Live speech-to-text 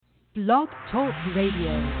Blog Talk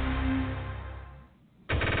Radio.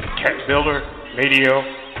 CAPBuilder Radio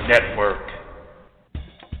Network.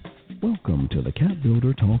 Welcome to the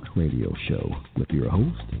CAPBuilder Talks Radio Show with your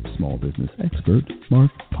host, small business expert,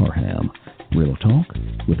 Marc Parham. Real talk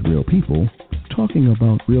with real people, talking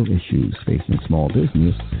about real issues facing small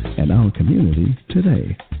business and our community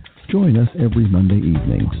today. Join us every Monday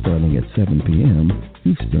evening starting at 7 p.m.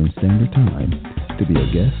 Eastern Standard Time. To be a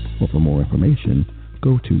guest or for more information,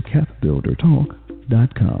 go to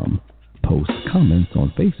CAPBuilderTalk.com. Post comments on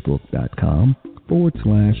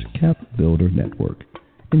Facebook.com/CAPBuilder Network.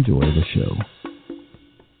 Enjoy the show.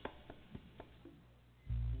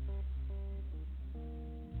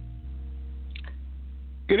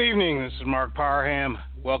 Good evening. This is Marc Parham.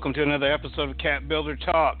 Welcome to another episode of CAPBuilder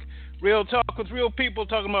Talk. Real talk with real people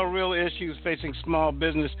talking about real issues facing small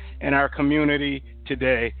business and our community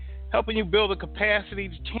today. Helping you build a capacity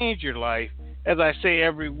to change your life. As I say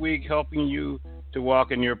every week, helping you to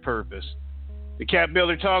walk in your purpose. The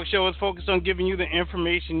CAPBuilder Talk Show is focused on giving you the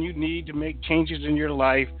information you need to make changes in your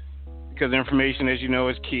life, because information, as you know,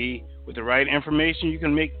 is key. With the right information, you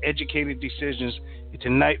can make educated decisions. And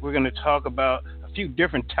tonight, we're going to talk about a few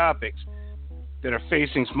different topics that are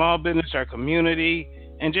facing small business, our community,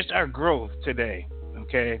 and just our growth today.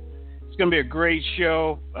 Okay, it's going to be a great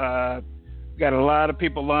show. We've got a lot of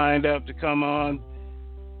people lined up to come on.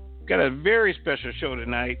 Got a very special show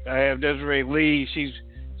tonight. I have Desiree Lee. She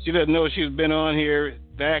doesn't know she's been on here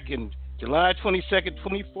back in July 22nd,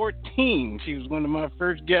 2014. She was one of my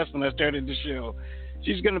first guests when I started the show.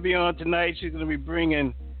 She's going to be on tonight. She's going to be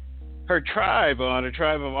bringing her tribe on, a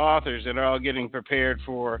tribe of authors that are all getting prepared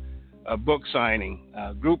for a book signing,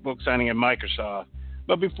 group book signing at Microsoft.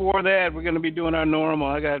 But before that, we're going to be doing our normal.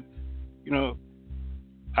 I got,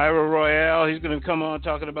 Ira Royale. He's going to come on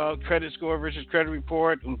talking about credit score versus credit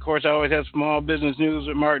report. And of course, I always have small business news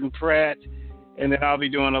with Martin Pratt. And then I'll be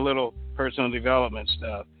doing a little personal development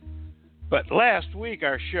stuff. But last week,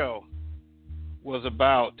 our show was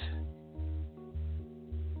about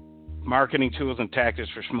marketing tools and tactics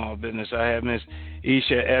for small business. I have Miss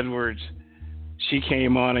Isha Edwards. She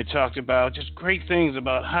came on and talked about just great things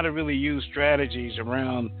about how to really use strategies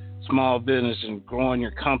around small business and growing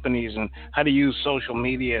your companies and how to use social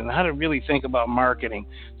media and how to really think about marketing.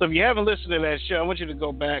 So if you haven't listened to that show, I want you to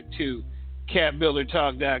go back to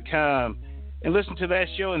CAPBuilderTalk.com and listen to that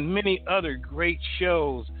show and many other great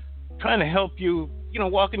shows trying to help you,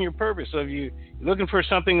 walk in your purpose. So if you're looking for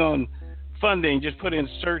something on funding, just put in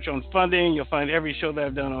search on funding. You'll find every show that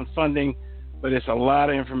I've done on funding, but it's a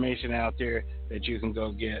lot of information out there that you can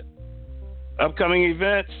go get. Upcoming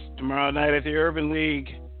events, tomorrow night at the Urban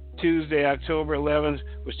League, Tuesday, October 11th.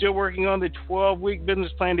 We're still working on the 12-week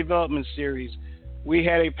business plan development series. We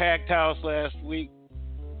had a packed house last week.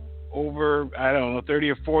 Over, 30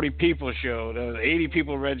 or 40 people showed. 80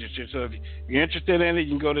 people registered. So if you're interested in it, you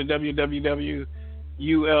can go to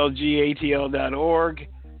www.ulgatl.org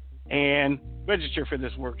and register for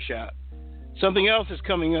this workshop. Something else is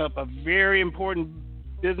coming up, a very important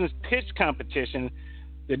business pitch competition.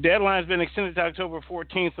 The deadline's been extended to October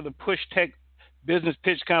 14th for the Push Tech Business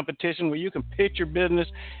Pitch Competition, where you can pitch your business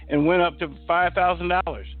and win up to $5,000.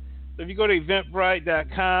 So if you go to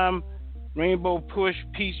eventbrite.com, Rainbow Push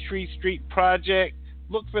Peachtree Street Project,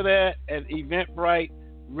 look for that at Eventbrite.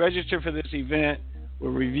 Register for this event. We're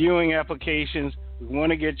reviewing applications. We want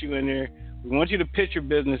to get you in there. We want you to pitch your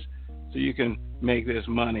business so you can make this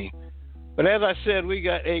money. But as I said, we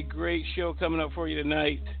got a great show coming up for you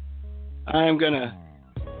tonight. I'm going to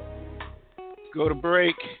go to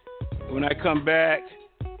break. When I come back,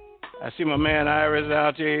 I see my man Ira's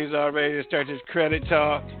out there. He's all ready to start his credit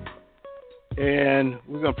talk. And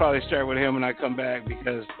we're going to probably start with him when I come back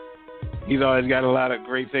because he's always got a lot of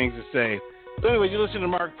great things to say. So anyways, you listen to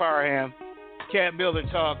Marc Parham,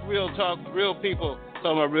 CAPBuilder Talk, real people,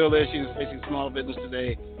 talking about real issues facing small business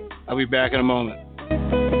today. I'll be back in a moment.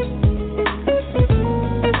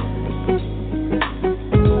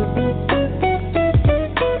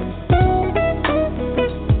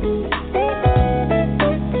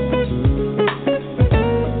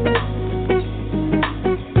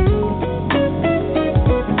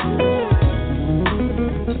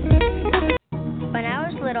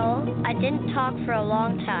 For a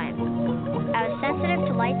long time. I was sensitive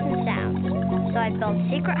to lights and sounds, so I built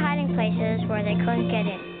secret hiding places where they couldn't get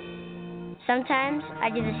in. Sometimes I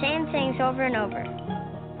did the same things over and over,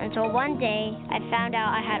 until one day I found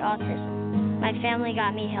out I had autism. My family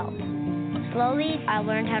got me help. Slowly, I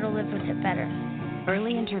learned how to live with it better.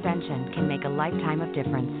 Early intervention can make a lifetime of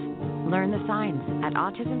difference. Learn the signs at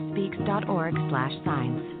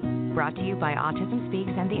autismspeaks.org/signs. Brought to you by Autism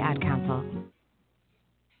Speaks and the Ad Council.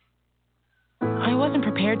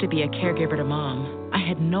 prepared to be a caregiver to Mom, I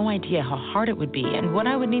had no idea how hard it would be and what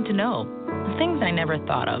I would need to know. Things I never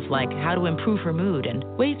thought of, like how to improve her mood and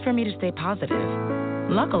ways for me to stay positive.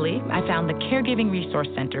 Luckily, I found the Caregiving Resource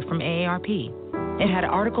Center from AARP. It had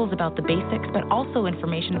articles about the basics, but also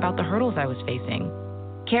information about the hurdles I was facing.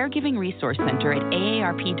 Caregiving Resource Center at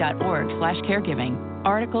aarp.org/caregiving.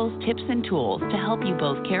 Articles, tips, and tools to help you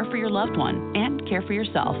both care for your loved one and care for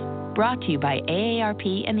yourself. Brought to you by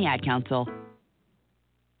AARP and the Ad Council.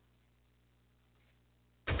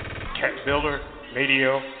 CAPBuilder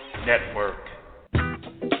Radio Network.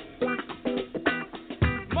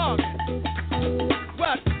 Mark,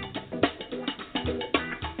 what?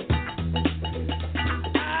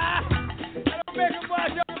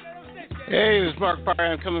 Hey, this is Marc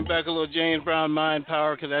Parham coming back a little James Brown Mind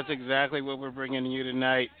Power, because that's exactly what we're bringing you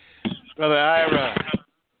tonight. Brother Ira,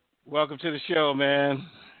 welcome to the show, man.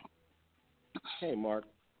 Hey, Mark.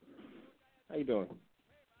 How you doing?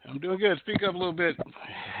 I'm doing good. Speak up a little bit.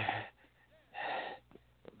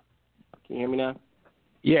 Can you hear me now?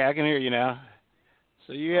 Yeah, I can hear you now.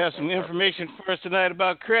 So you have some information for us tonight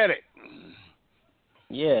about credit.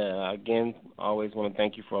 Yeah, again, I always want to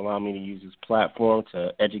thank you for allowing me to use this platform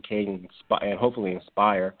to educate and hopefully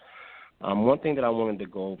inspire. One thing that I wanted to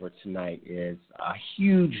go over tonight is a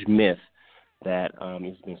huge myth that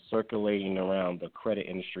has been circulating around the credit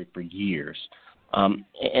industry for years.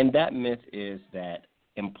 And that myth is that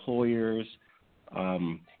employers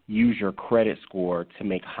use your credit score to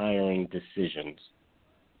make hiring decisions.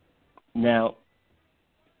 Now,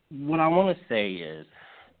 what I want to say is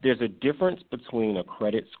there's a difference between a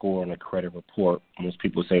credit score and a credit report. Most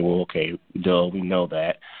people say, well, okay, duh, we know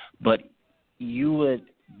that. But you would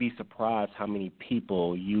be surprised how many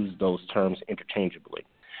people use those terms interchangeably.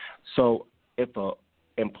 So if an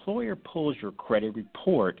employer pulls your credit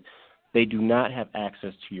report, they do not have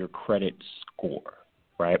access to your credit score,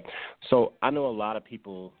 right? So I know a lot of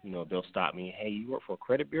people, they'll stop me, hey, you work for a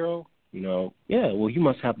credit bureau? Yeah, well, you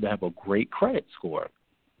must have to have a great credit score.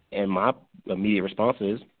 And my immediate response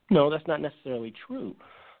is, no, that's not necessarily true.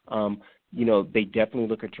 They definitely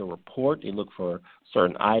look at your report. They look for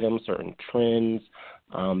certain items, certain trends.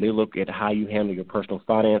 They look at how you handle your personal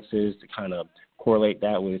finances to kind of correlate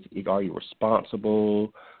that with, are you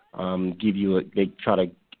responsible? They try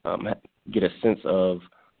to get a sense of,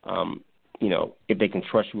 if they can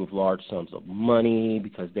trust you with large sums of money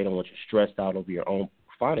because they don't want you stressed out over your own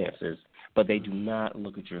finances, but they do not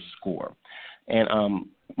look at your score. And,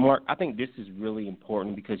 Mark, I think this is really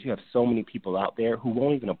important because you have so many people out there who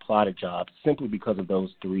won't even apply to jobs simply because of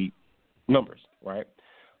those three numbers, right?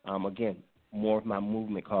 Again, more of my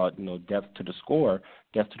movement called, death to the score,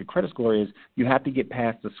 death to the credit score is you have to get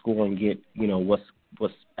past the score and get,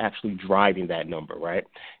 what's actually driving that number, right?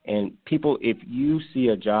 And people, if you see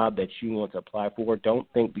a job that you want to apply for, don't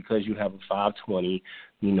think because you have a 520,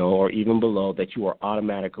 or even below that you are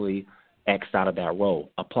automatically X'd out of that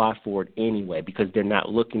role. Apply for it anyway because they're not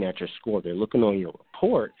looking at your score. They're looking on your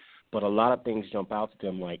report, but a lot of things jump out to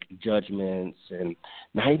them like judgments and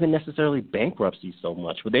not even necessarily bankruptcy so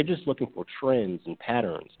much, but they're just looking for trends and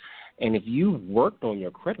patterns. And if you've worked on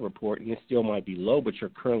your credit report and it still might be low, but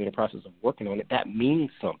you're currently in the process of working on it, that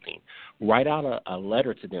means something. Write out a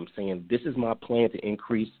letter to them saying, this is my plan to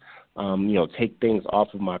increase, take things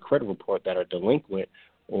off of my credit report that are delinquent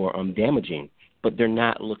or damaging. But they're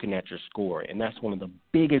not looking at your score. And that's one of the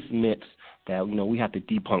biggest myths that, we have to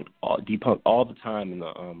debunk all the time in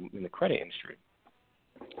the credit industry.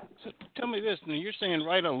 So tell me this. Now, you're saying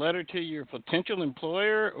write a letter to your potential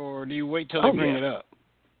employer, or do you wait till they bring it up?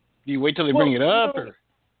 Do you wait till they bring it up? Or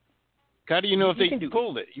how do you know if they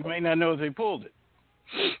pulled it? You may not know if they pulled it.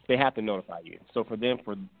 They have to notify you. So for them,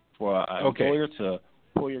 for an employer to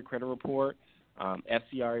pull your credit report,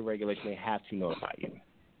 FCRA regulation, they have to notify you.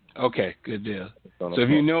 Okay, good deal. So if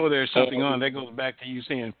you know there's something on, that goes back to you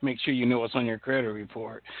saying make sure you know what's on your credit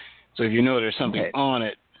report. So if you know there's something on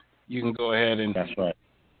it, you can go ahead and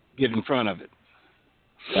get in front of it.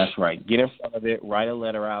 That's right. Get in front of it, write a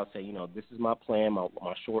letter out, say, this is my plan, my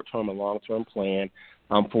short-term and long-term plan.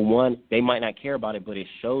 For one, they might not care about it, but it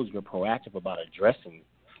shows you're proactive about addressing,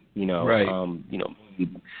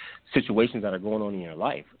 situations that are going on in your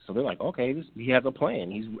life. So they're like, okay, he has a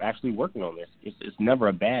plan. He's actually working on this. It's never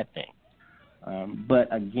a bad thing. But,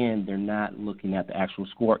 again, they're not looking at the actual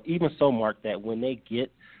score. Even so, Mark, that when they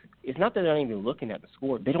it's not that they're not even looking at the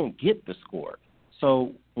score. They don't get the score.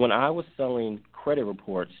 So when I was selling credit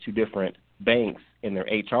reports to different banks in their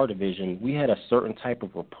HR division, we had a certain type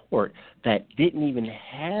of report that didn't even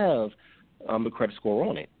have the credit score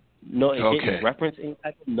on it. No, it didn't reference any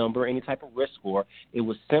type of number, any type of risk score. It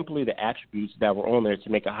was simply the attributes that were on there to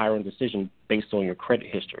make a hiring decision based on your credit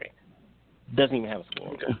history. Doesn't even have a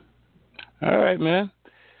score. Okay. All right, man.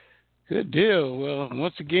 Good deal. Well,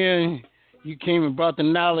 once again, you came and brought the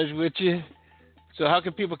knowledge with you. So how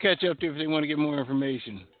can people catch up to you if they want to get more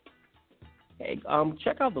information? Hey,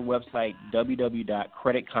 check out the website,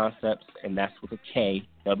 www.creditconcepts, and that's with a K,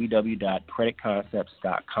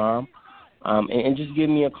 www.creditconcepts.com. And just give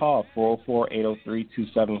me a call,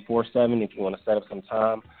 404-803-2747 if you want to set up some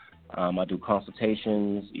time. I do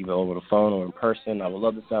consultations either over the phone or in person. I would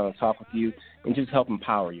love to sit down and talk with you and just help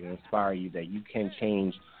empower you and inspire you that you can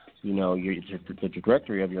change, the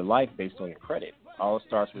trajectory of your life based on your credit. All it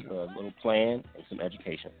starts with a little plan and some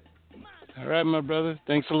education. All right, my brother.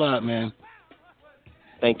 Thanks a lot, man.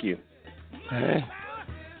 Thank you. Hey,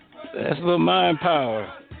 that's a little mind power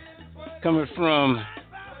coming from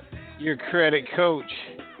your credit coach,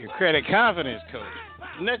 your credit confidence coach.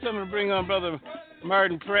 Next, I'm going to bring on Brother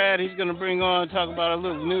Martin Pratt. He's going to talk about a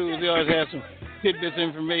little news. He always has some tidbits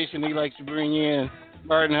information he likes to bring in.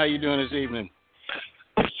 Martin, how you doing this evening?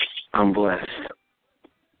 I'm blessed.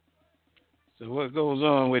 So what goes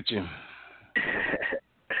on with you?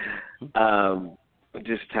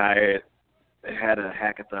 Just tired. I had a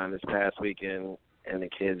hackathon this past weekend, and the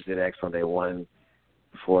kids did excellent. They won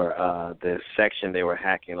for the section they were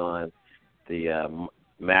hacking on, the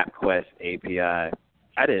MapQuest API.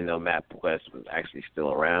 I didn't know MapQuest was actually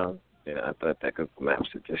still around. I thought that Google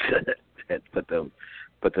Maps had just put them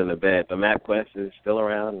to bed. But MapQuest is still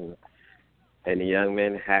around, and the young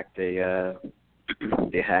men hacked the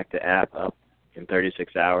app up in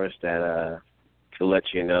 36 hours that to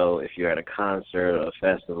let you know if you're at a concert or a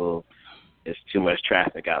festival, there's too much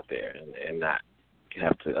traffic out there, and not you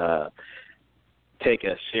have to take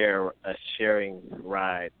a sharing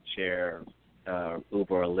ride, share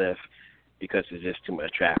Uber or Lyft, because there's just too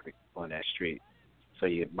much traffic on that street. So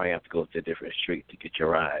you might have to go to a different street to get your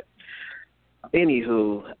ride.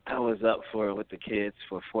 Anywho, I was up with the kids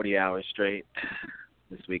for 40 hours straight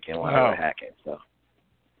this weekend while they were hacking. So,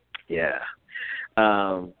 yeah.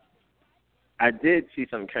 I did see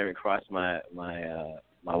something coming across my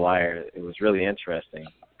wire. It was really interesting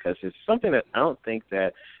because it's something that I don't think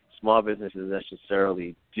that small businesses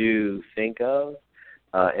necessarily do think of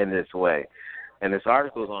in this way. And this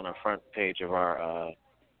article is on the front page of our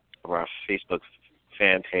Facebook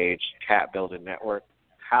fan page, CAPBuilder Network.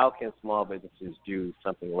 How can small businesses do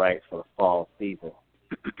something right for the fall season?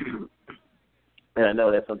 And I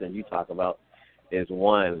know that's something you talk about is,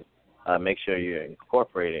 one, make sure you're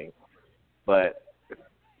incorporating. But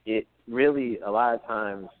it really, a lot of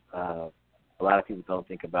times, a lot of people don't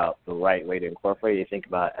think about the right way to incorporate. They think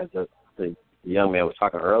about, as the young man was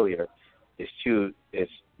talking earlier, they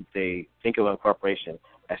think of incorporation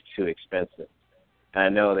as too expensive. And I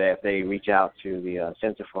know that if they reach out to the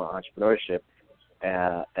Center for Entrepreneurship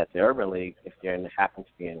at the Urban League, if they happen to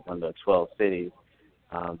be in one of the 12 cities,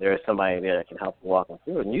 there is somebody there that can help walk them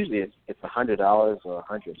through it. And usually it's $100 or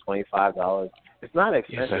 $125. It's not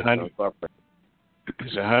expensive to incorporate.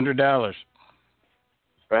 It's $100.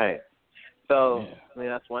 Right. So, yeah. I mean,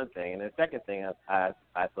 that's one thing. And the second thing I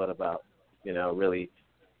thought about, really,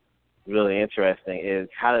 really interesting is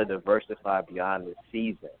how to diversify beyond the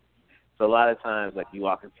season. So a lot of times, like you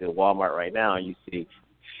walk into Walmart right now and you see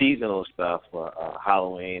seasonal stuff for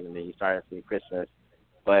Halloween, and then you start to see Christmas.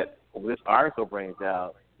 But this article brings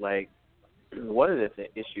out, like, one of the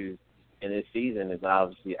issues in this season is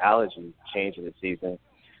obviously allergies changing the season.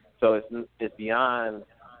 So it's beyond,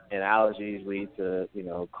 and allergies lead to,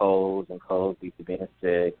 colds, and colds lead to being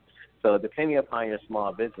sick. So depending upon your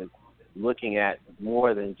small business, looking at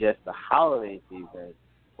more than just the holiday season,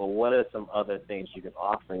 but what are some other things you can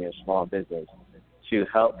offer in your small business to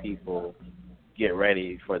help people get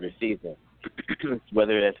ready for the season?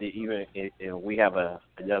 Whether that's even, we have a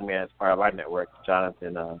young man as part of our network,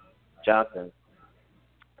 Jonathan Johnson,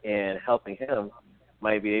 and helping him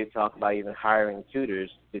might be able to talk about even hiring tutors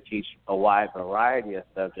to teach a wide variety of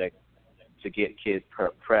subjects to get kids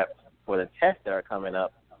prepped for the tests that are coming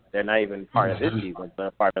up. They're not even part of this season, but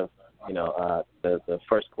a part of the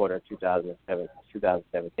first quarter of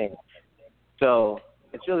 2017. So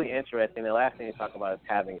it's really interesting. The last thing to talk about is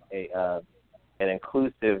having an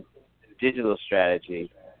inclusive digital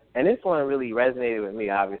strategy. And this one really resonated with me,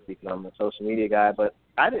 obviously, because I'm a social media guy, but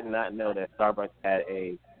I did not know that Starbucks had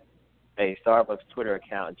a Starbucks Twitter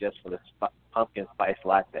account just for the pumpkin spice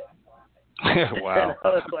latte. Wow.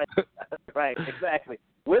 Right, exactly.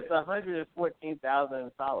 With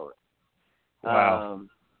 114,000 followers. Wow.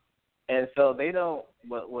 And so they don't.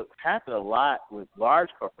 What's happened a lot with large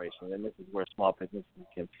corporations, and this is where small businesses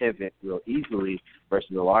can pivot real easily versus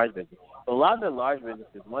the large business. But a lot of the large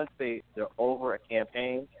businesses, once they're over a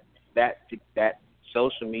campaign, that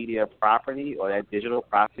social media property or that digital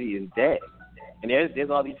property is dead. And there's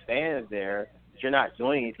all these fans there that you're not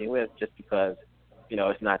doing anything with just because,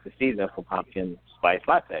 it's not the season for pumpkin spice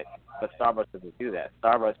latte. But Starbucks doesn't do that.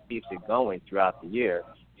 Starbucks keeps it going throughout the year.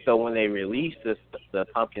 So when they release the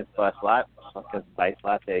pumpkin spice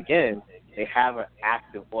latte again, they have an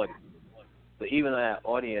active audience. So even though that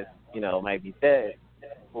audience, might be dead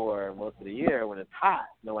for most of the year when it's hot,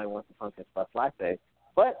 nobody wants a pumpkin spice latte.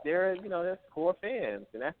 But there's core fans,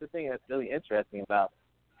 and that's the thing that's really interesting about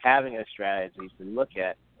having a strategy to look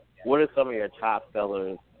at what are some of your top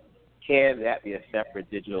sellers. Can that be a separate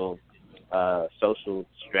digital social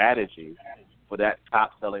strategy for that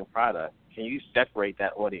top selling product? Can you separate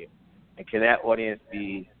that audience? And can that audience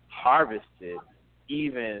be harvested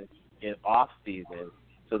even in off season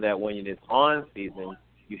so that when it is on season,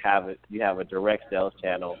 you have a direct sales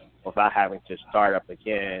channel without having to start up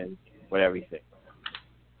again with everything?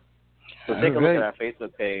 So take a look at our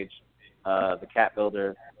Facebook page, the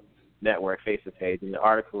CAPBuilder Network Facebook page, and the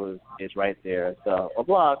article is right there. It's a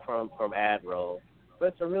blog from AdRoll, but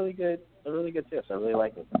it's a really good tip. I really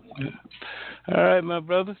like it. All right, my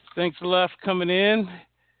brother. Thanks a lot for coming in,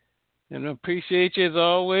 and I appreciate you as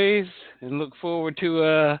always, and look forward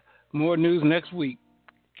to more news next week.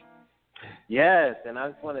 Yes, and I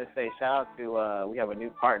just want to say shout out to we have a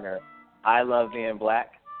new partner, I Love Being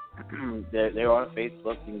Black. They're on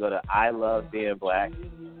Facebook. You can go to I Love Being Black,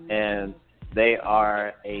 and they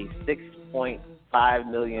are a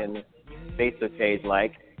 6.5 million Facebook page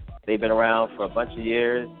like. They've been around for a bunch of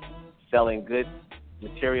years, selling good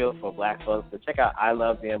material for black folks. So check out I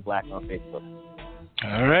Love Being Black on Facebook.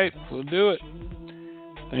 All right, we'll do it.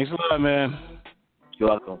 Thanks a lot, man. You're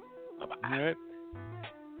welcome. Bye-bye. All right.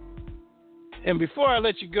 And before I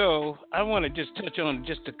let you go, I want to just touch on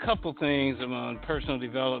just a couple things on personal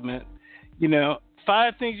development.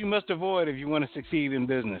 5 things you must avoid if you want to succeed in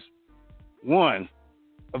business. 1,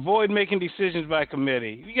 avoid making decisions by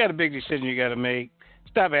committee. You got a big decision you got to make.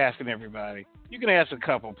 Stop asking everybody. You can ask a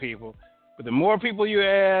couple people, but the more people you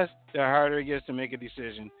ask, the harder it gets to make a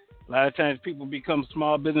decision. A lot of times people become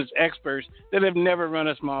small business experts that have never run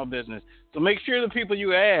a small business. So make sure the people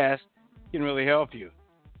you ask can really help you.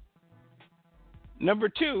 Number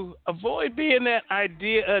 2, avoid being that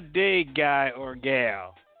idea a day guy or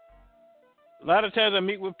gal. A lot of times I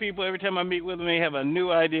meet with people, every time I meet with them, they have a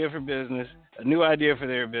new idea for business, a new idea for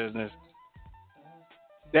their business.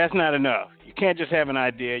 That's not enough. You can't just have an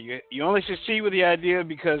idea. You only succeed with the idea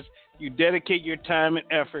because you dedicate your time and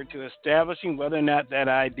effort to establishing whether or not that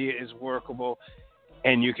idea is workable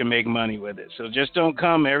and you can make money with it. So just don't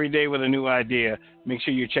come every day with a new idea. Make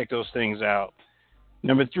sure you check those things out.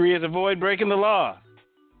 Number 3 is avoid breaking the law.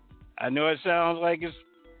 I know it sounds like it's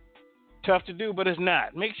tough to do, but it's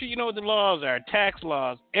not. Make sure you know what the laws are, tax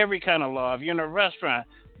laws, every kind of law. If you're in a restaurant,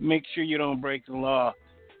 make sure you don't break the law.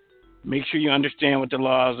 Make sure you understand what the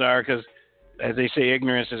laws are because, as they say,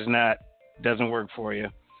 ignorance doesn't work for you.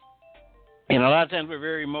 And a lot of times we're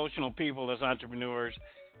very emotional people as entrepreneurs.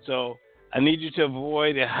 So I need you to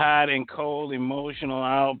avoid the hot and cold emotional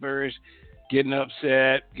outbursts, getting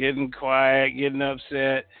upset, getting quiet, getting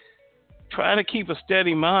upset. Try to keep a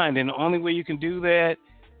steady mind, and the only way you can do that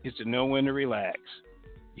is to know when to relax.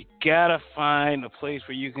 You got to find a place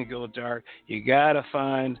where you can go dark. You got to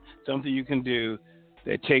find something you can do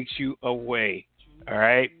that takes you away, all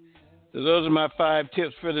right? So those are my 5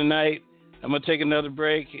 tips for tonight. I'm going to take another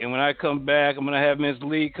break, and when I come back, I'm going to have Ms.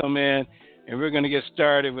 Lee come in, and we're going to get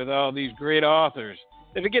started with all these great authors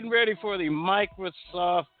that are getting ready for the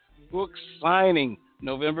Microsoft book signing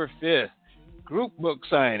November 5th, group book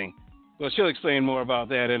signing. Well, she'll explain more about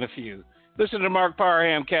that in a few. Listen to Marc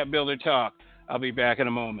Parham, CAPBuilder Talk. I'll be back in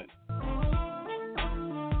a moment.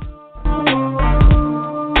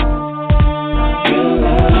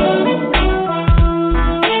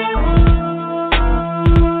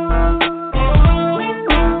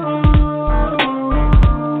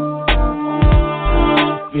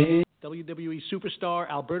 WWE superstar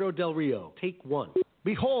Alberto Del Rio. Take 1.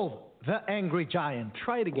 Behold the angry giant.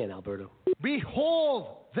 Try it again, Alberto.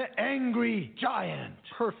 Behold the angry giant.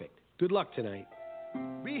 Perfect. Good luck tonight.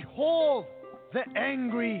 Behold the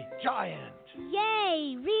angry giant.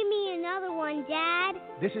 Yay! Read me another one, Dad.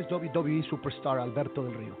 This is WWE superstar Alberto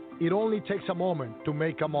Del Rio. It only takes a moment to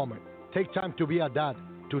make a moment. Take time to be a dad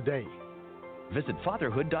today. Visit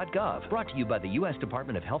fatherhood.gov. Brought to you by the U.S.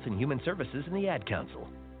 Department of Health and Human Services and the Ad Council.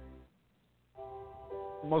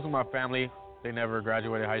 Most of my family they never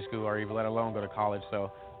graduated high school or even let alone go to college.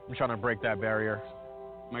 So I'm trying to break that barrier.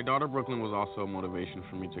 My daughter Brooklyn was also a motivation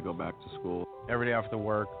for me to go back to school. Every day after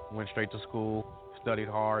work, went straight to school, studied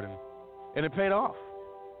hard, and it paid off.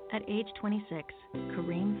 At age 26,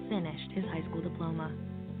 Kareem finished his high school diploma.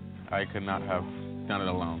 I could not have done it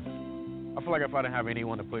alone. I feel like if I didn't have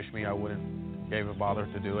anyone to push me, I wouldn't have even bother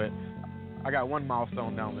to do it. I got one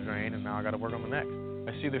milestone down the drain, and now I got to work on the next.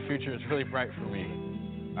 I see the future is really bright for me.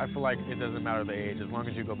 I feel like it doesn't matter the age, as long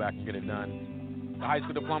as you go back and get it done. The high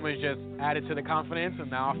school diploma is just added to the confidence, and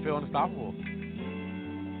now I feel unstoppable.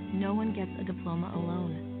 No one gets a diploma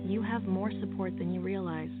alone. You have more support than you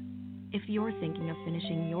realize. If you're thinking of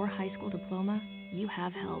finishing your high school diploma, you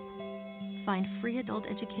have help. Find free adult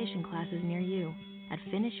education classes near you at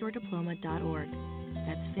finishyourdiploma.org.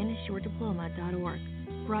 That's finishyourdiploma.org.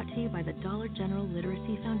 Brought to you by the Dollar General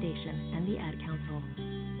Literacy Foundation and the Ad Council.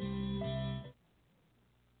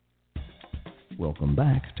 Welcome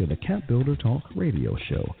back to the CAPBuilder Talk radio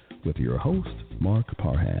show with your host, Marc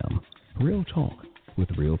Parham. Real talk with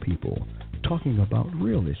real people, talking about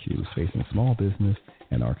real issues facing small business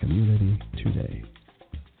and our community today.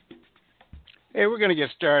 Hey, we're going to get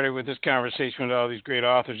started with this conversation with all these great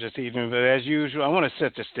authors this evening, but as usual, I want to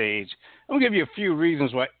set the stage. I'm going to give you a few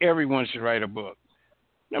reasons why everyone should write a book.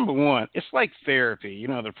 Number one, it's like therapy. You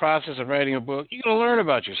know, the process of writing a book, you're going to learn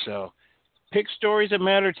about yourself. Pick stories that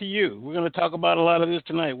matter to you. We're going to talk about a lot of this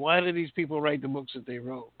tonight. Why did these people write the books that they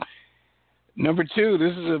wrote? Number two,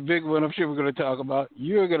 this is a big one I'm sure we're going to talk about.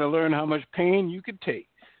 You're going to learn how much pain you can take,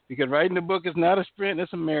 because writing a book is not a sprint,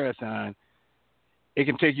 it's a marathon. It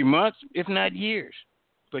can take you months, if not years,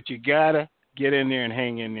 but you got to get in there and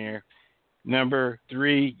hang in there. Number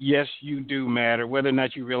three, yes, you do matter. Whether or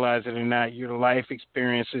not you realize it or not, your life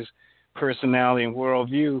experiences, personality, and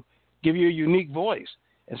worldview give you a unique voice.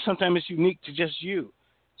 And sometimes it's unique to just you.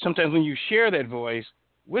 Sometimes when you share that voice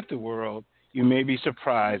with the world, you may be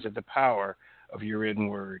surprised at the power of your written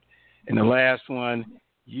word. And the last one,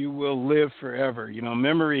 you will live forever. You know,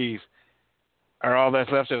 memories are all that's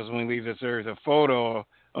left of us when we leave this earth. A photo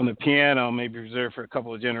on the piano may be preserved for a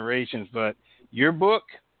couple of generations, but your book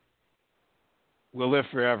will live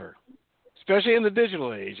forever, especially in the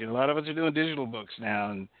digital age. And a lot of us are doing digital books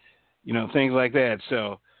now and, you know, things like that.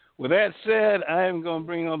 So with that said, I am going to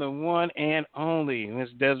bring on the one and only Miss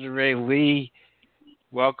Desiree Lee.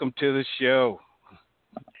 Welcome to the show.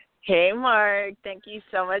 Hey, Mark. Thank you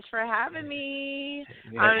so much for having me.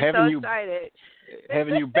 Yeah, I'm so excited.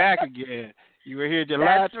 Having you back again. You were here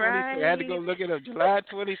July 22nd. Right. I had to go look it up. July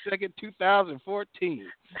 22nd, 2014.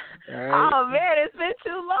 All right. Oh, man, it's been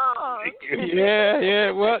too long.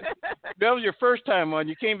 Yeah. Well, that was your first time on.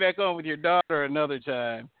 You came back on with your daughter another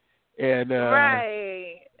time. And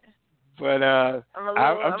right. But I'm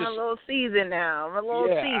a little seasoned now. I'm a little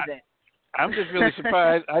seasoned. I'm just really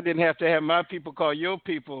surprised I didn't have to have my people call your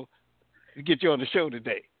people to get you on the show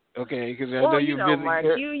today. Okay, because I know you've been Mark,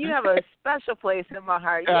 there. you have a special place in my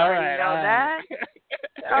heart. You already know that.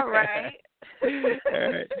 All right. All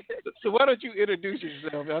right. So why don't you introduce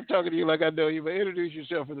yourself? I'm talking to you like I know you, but introduce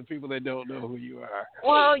yourself for the people that don't know who you are.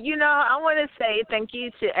 Well, I want to say thank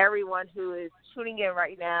you to everyone who is tuning in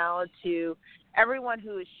right now, to everyone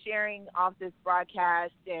who is sharing off this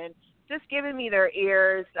broadcast and just giving me their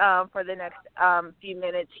ears for the next few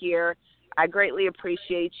minutes here. I greatly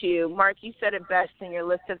appreciate you. Mark, you said it best in your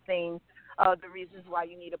list of things, the reasons why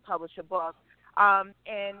you need to publish a book. And,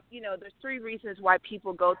 there's three reasons why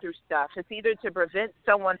people go through stuff. It's either to prevent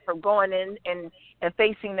someone from going in and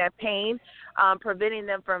facing that pain, preventing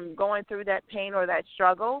them from going through that pain or that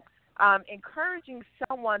struggle, encouraging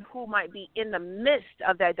someone who might be in the midst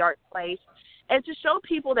of that dark place, and to show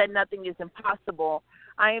people that nothing is impossible.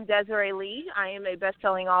 I am Desiree Lee. I am a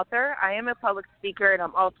best-selling author. I am a public speaker, and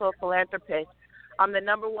I'm also a philanthropist. I'm the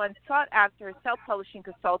 #1 sought-after self-publishing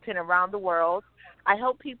consultant around the world. I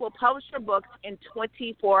help people publish their books in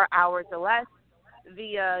 24 hours or less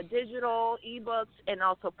via digital, ebooks, and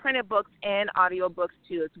also printed books and audiobooks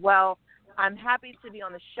too as well. I'm happy to be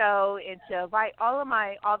on the show and to invite all of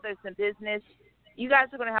my authors in business. You guys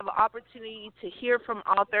are going to have an opportunity to hear from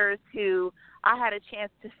authors who I had a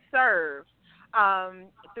chance to serve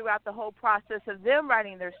throughout the whole process of them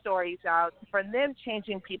writing their stories out, for them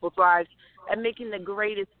changing people's lives and making the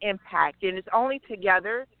greatest impact. And it's only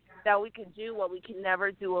together that we can do what we can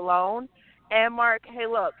never do alone. And, Mark, hey,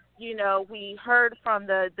 look, we heard from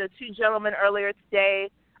the two gentlemen earlier today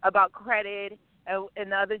about credit,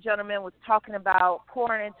 and the other gentleman was talking about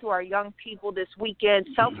pouring into our young people this weekend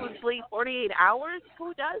selflessly, 48 hours.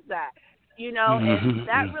 Who does that? And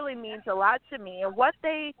that really means a lot to me. And what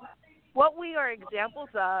they what we are examples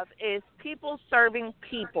of is people serving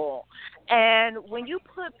people. And when you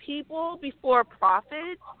put people before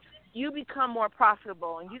profits, you become more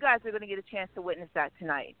profitable. And you guys are going to get a chance to witness that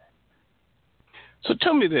tonight. So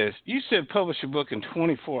tell me this. You said publish a book in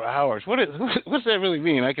 24 hours. What's that really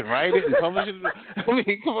mean? I can write it and publish it? I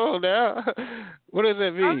mean, come on now. What does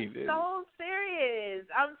that mean?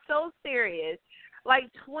 I'm so serious.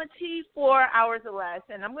 Like 24 hours or less.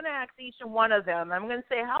 And I'm going to ask each one of them. I'm going to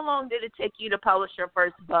say, how long did it take you to publish your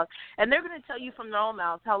first book? And they're going to tell you from their own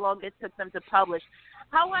mouths how long it took them to publish.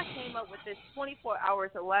 How I came up with this 24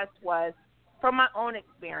 hours or less was from my own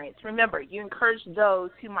experience. Remember, you encourage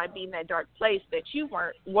those who might be in that dark place that you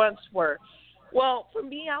once were. Well, for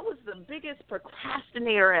me, I was the biggest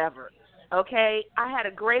procrastinator ever, okay? I had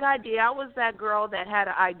a great idea. I was that girl that had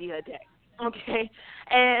an idea a day, okay?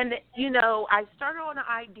 And, I started on an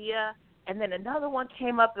idea, and then another one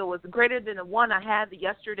came up. It was greater than the one I had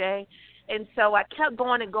yesterday. And so I kept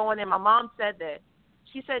going and going, and my mom said that.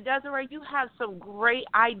 She said, Desiree, you have some great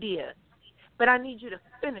ideas, but I need you to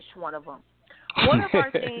finish one of them. One of our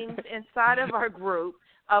things inside of our group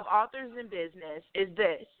of authors in business is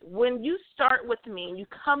this. When you start with me and you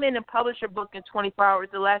come in and publish your book in 24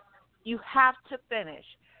 hours or less, you have to finish.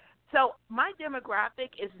 So my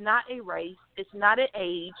demographic is not a race. It's not an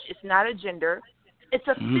age. It's not a gender. It's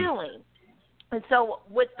a feeling. And so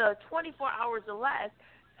with the 24 hours or less,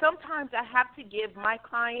 sometimes I have to give my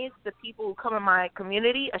clients, the people who come in my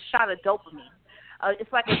community, a shot of dopamine.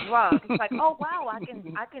 It's like a drug. It's like, oh, wow, I can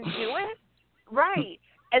do it. Right.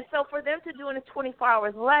 And so for them to do it in 24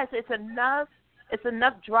 hours less, it's enough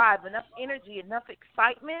drive, enough energy, enough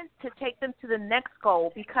excitement to take them to the next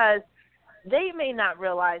goal, because they may not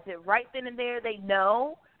realize it right then and there. They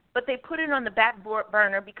know, but they put it on the back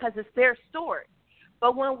burner because it's their story.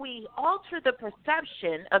 But when we alter the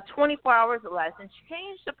perception of 24 hours or less and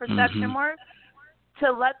change the perception, Mark, to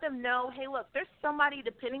let them know, hey, look, there's somebody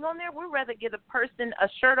depending on there. We'd rather give a person a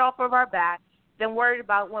shirt off of our back than worried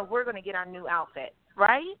about when we're going to get our new outfit,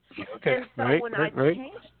 right? Okay, and so when I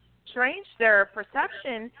change their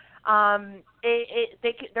perception,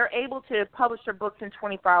 they're able to publish their books in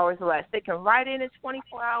 24 hours or less. They can write it in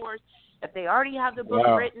 24 hours. If they already have the book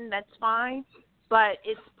written, that's fine. But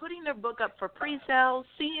it's putting their book up for pre-sale,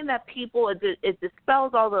 seeing that it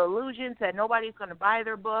dispels all the illusions that nobody's going to buy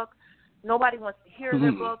their book. Nobody wants to hear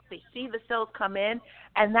their book. They see the sales come in,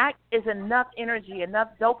 and that is enough energy, enough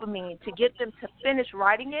dopamine to get them to finish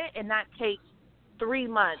writing it and not take 3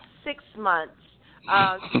 months, 6 months,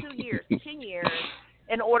 2 years, 10 years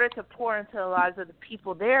in order to pour into the lives of the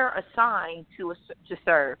people they're assigned to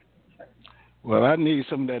serve. Well, I need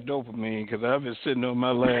some of that dopamine because I've been sitting on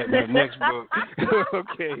my lap my next book.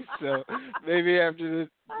 Okay, so maybe after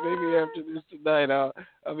this tonight, I'll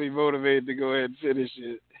be motivated to go ahead and finish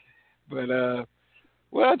it. But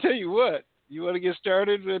well, I'll tell you what. You want to get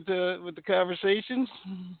started with the conversations?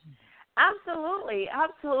 Absolutely.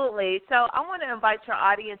 So I want to invite your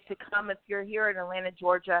audience to come if you're here in Atlanta,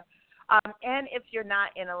 Georgia. And if you're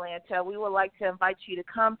not in Atlanta, we would like to invite you to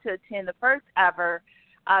come to attend the first ever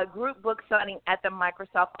group book signing at the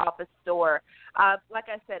Microsoft Office store. Like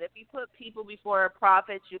I said, if you put people before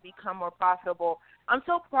profits, you become more profitable. I'm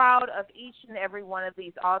so proud of each and every one of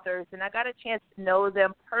these authors, and I got a chance to know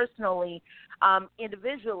them personally,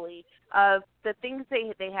 individually, of the things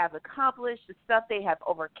they have accomplished, the stuff they have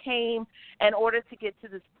overcame in order to get to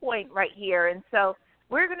this point right here. And so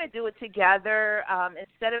we're going to do it together.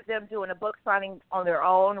 Instead of them doing a book signing on their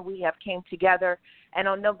own, we have came together. And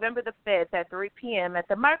on November the 5th at 3 p.m. at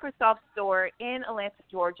the Microsoft store in Atlanta,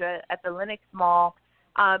 Georgia, at the Lenox Mall,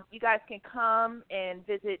 you guys can come and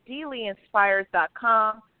visit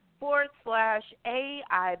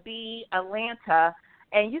dleeinspires.com/AIB Atlanta,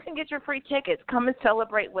 and you can get your free tickets. Come and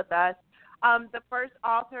celebrate with us. The first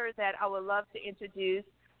author that I would love to introduce,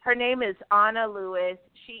 her name is Annah Lewis.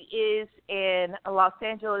 She is in Los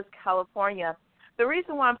Angeles, California. The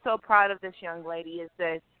reason why I'm so proud of this young lady is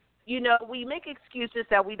that, we make excuses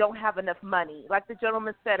that we don't have enough money, like the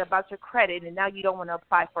gentleman said about your credit, and now you don't want to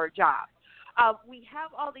apply for a job. We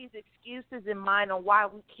have all these excuses in mind on why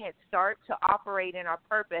we can't start to operate in our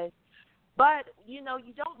purpose. But, you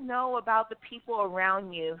don't know about the people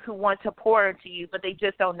around you who want to pour into you, but they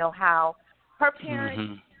just don't know how. Her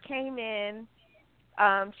parents came in.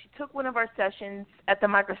 She took one of our sessions at the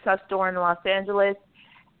Microsoft store in Los Angeles,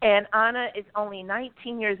 and Anna is only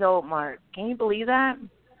 19 years old, Mark. Can you believe that?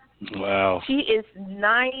 Wow. She is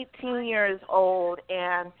 19 years old,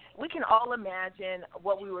 and we can all imagine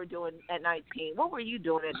what we were doing at 19. What were you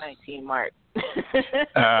doing at 19, Mark?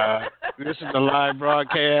 This is a live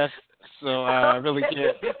broadcast, so I really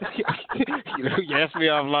can't. You asked me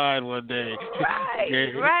offline one day.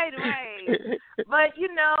 Right. But you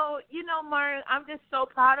know, Mark, I'm just so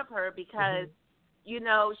proud of her because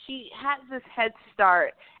she has this head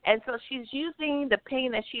start, and so she's using the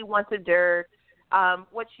pain that she once endured,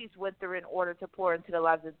 what she's went through in order to pour into the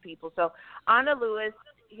lives of people. So, Annah Lewis,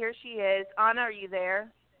 here she is. Annah, are you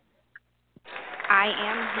there? I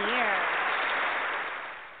am here.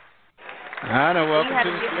 Annah, welcome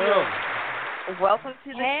to the show. Welcome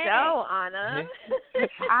to the show, Annah.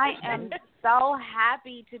 I am so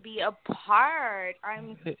happy to be a part.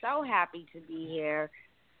 I'm so happy to be here.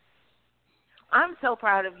 I'm so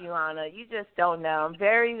proud of you, Annah. You just don't know. I'm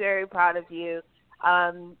very, very proud of you.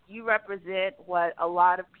 You represent what a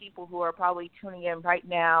lot of people who are probably tuning in right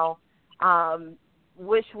now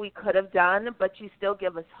wish we could have done, but you still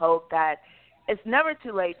give us hope that it's never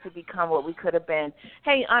too late to become what we could have been.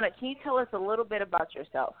 Hey, Annah, can you tell us a little bit about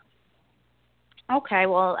yourself? Okay,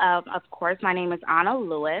 well, of course, my name is Annah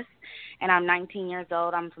Lewis, and I'm 19 years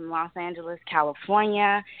old. I'm from Los Angeles,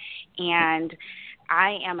 California, and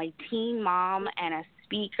I am a teen mom and a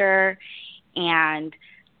speaker, and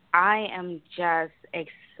I am just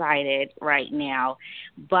excited right now.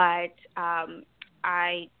 But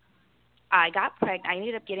I got pregnant. I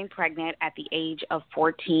ended up getting pregnant at the age of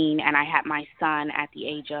 14, and I had my son at the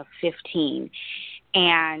age of 15.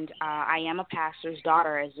 And I am a pastor's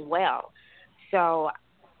daughter as well. So,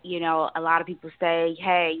 a lot of people say,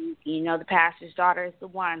 hey, the pastor's daughter is the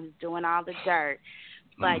one who's doing all the dirt.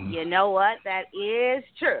 But you know what? That is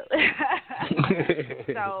true.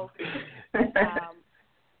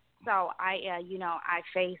 So I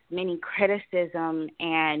faced many criticism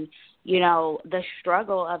and, the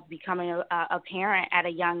struggle of becoming a parent at a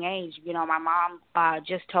young age. My mom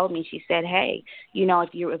just told me, she said, hey,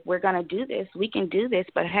 if we're going to do this, we can do this.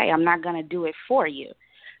 But, hey, I'm not going to do it for you.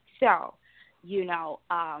 So,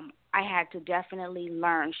 I had to definitely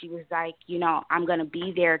learn. She was like, I'm going to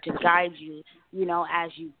be there to guide you,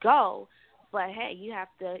 as you go. But, hey, you have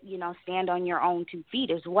to, stand on your own 2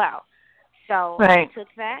 feet as well. So I took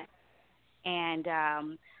that, and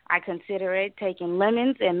I consider it taking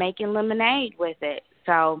lemons and making lemonade with it.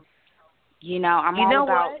 So, I'm all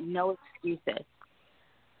about no excuses.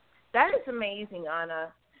 That is amazing,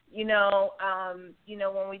 Annah.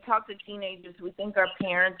 When we talk to teenagers, we think our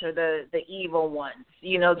parents are the evil ones,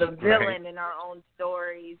 the villain in our own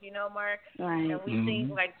stories, Mark? Right. And we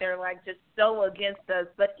think like they're like just so against us.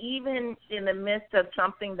 But even in the midst of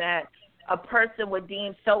something that a person would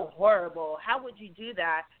deem so horrible, how would you do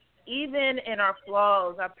that? Even in our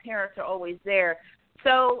flaws, our parents are always there.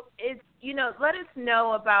 So let us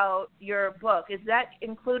know about your book. Is that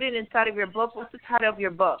included inside of your book? What's the title of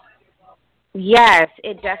your book? Yes,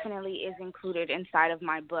 it definitely is included inside of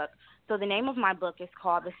my book. So the name of my book is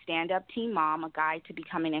called The Stand-Up Teen Mom, A Guide to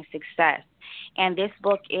Becoming a Success. And this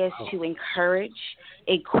book is to encourage,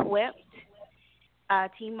 equip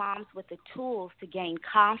teen moms with the tools to gain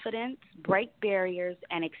confidence, break barriers,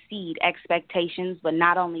 and exceed expectations, but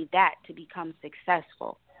not only that, to become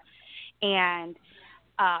successful. And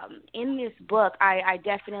in this book, I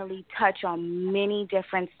definitely touch on many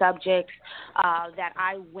different subjects that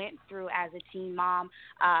I went through as a teen mom,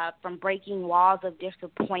 from breaking walls of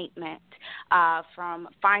disappointment, from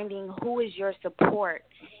finding who is your support,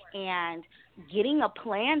 and getting a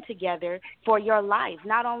plan together for your life,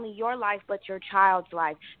 not only your life but your child's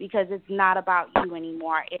life, because it's not about you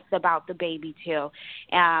anymore. It's about the baby too.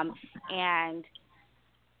 And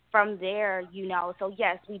from there, so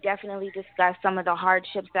yes, we definitely discussed some of the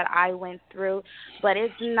hardships that I went through, but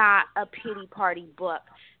it's not a pity party book.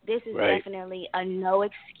 This is definitely a no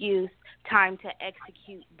excuse, time to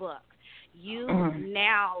execute book.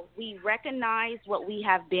 Now, we recognize what we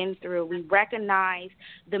have been through. We recognize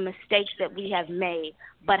the mistakes that we have made,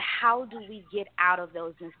 but how do we get out of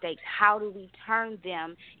those mistakes? How do we turn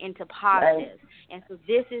them into positives? And so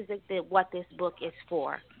this is what this book is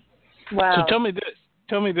for. Wow. So tell me this.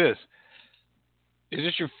 Is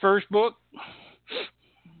this your first book?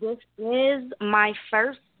 This is my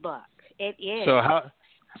first book. It is. So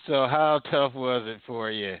how tough was it for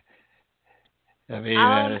you? I mean,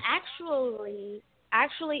 actually,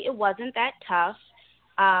 it wasn't that tough.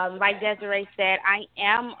 Like Desiree said, I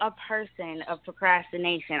am a person of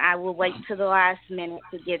procrastination. I will wait to the last minute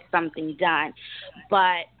to get something done.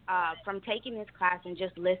 But from taking this class and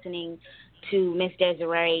just listening to Miss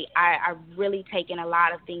Desiree, I've really taken a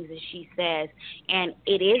lot of things that she says, and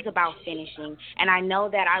it is about finishing. And I know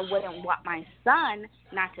that I wouldn't want my son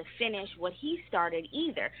not to finish what he started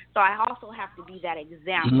either. So I also have to be that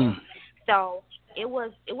example. So it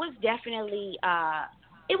was definitely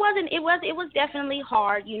It was definitely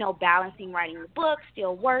hard, balancing writing the book,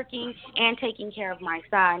 still working, and taking care of my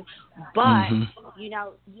son. But,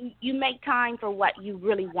 you make time for what you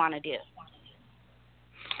really want to do.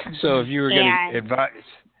 So if you were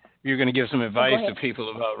going to give some advice to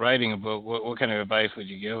people about writing a book, what kind of advice would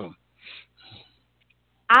you give them?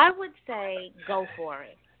 I would say go for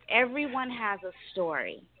it. Everyone has a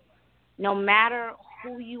story. No matter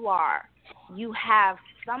who you are, you have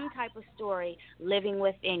some type of story living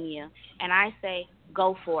within you. And I say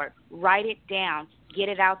go for it. Write it down. Get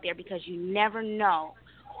it out there, because you never know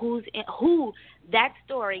who that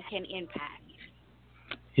story can impact.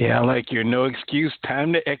 Yeah, I like your no excuse,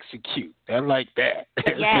 time to execute. I like that.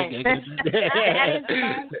 Yes.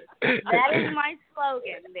 that is my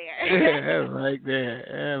slogan there. I like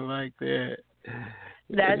that.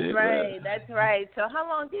 That's right. So how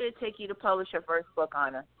long did it take you to publish your first book,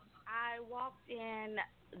 Anna? I walked in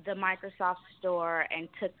the Microsoft store and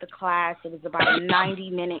took the class. It was about a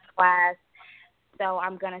 90-minute class. So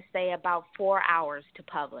I'm going to say about 4 hours to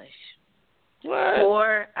publish. What?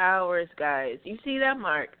 4 hours, guys. You see that,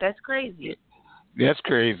 Mark? That's crazy. That's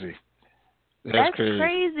crazy. That's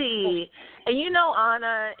crazy. And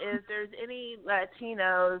Anna, if there's any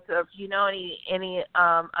Latinos, or if you know any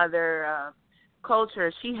other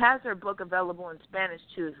culture, she has her book available in Spanish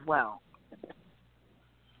too as well.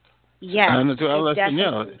 Yes. I'll let you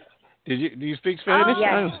know. Do you speak Spanish?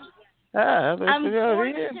 Yes.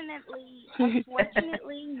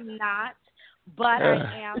 Unfortunately not. But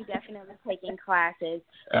I am definitely taking classes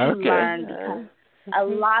to learn, because a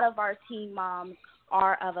lot of our teen moms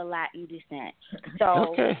are of a Latin descent.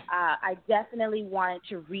 So I definitely wanted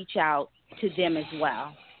to reach out to them as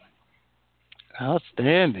well.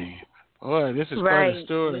 Outstanding. Boy, this is quite a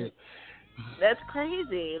story. That's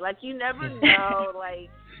crazy. Like, you never know.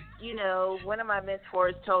 One of my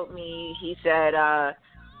mentors told me, he said,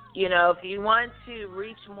 if you want to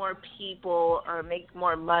reach more people or make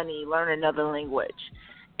more money, learn another language.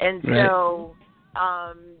 And so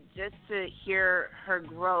just to hear her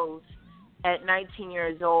growth at 19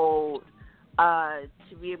 years old, to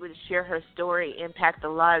be able to share her story, impact the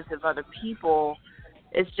lives of other people,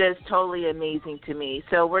 it's just totally amazing to me.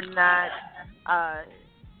 So we're not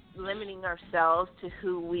limiting ourselves to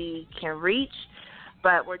who we can reach,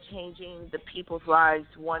 but we're changing the people's lives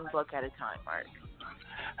one book at a time, Mark.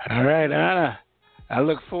 All right, Anna. I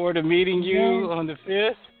look forward to meeting you on the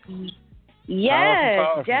 5th. Yes,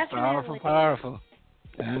 powerful, definitely. Powerful.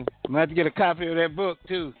 I'm going to have to get a copy of that book,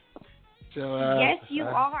 too. So, yes, you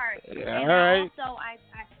are. All right. Also,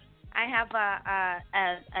 I have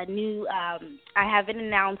a new, I haven't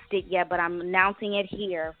announced it yet, but I'm announcing it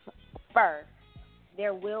here first.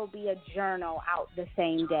 There will be a journal out the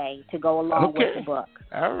same day to go along with the book.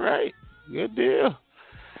 All right. Good deal.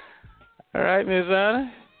 All right, Ms.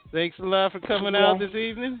 Anna. Thanks a lot for coming out this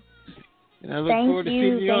evening. And I look forward to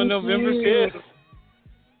seeing you on November 5th.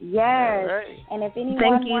 Yes. Right. And if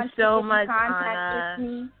anyone wants to get much, in contact Anna. with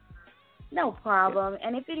me, no problem.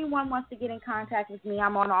 And if anyone wants to get in contact with me,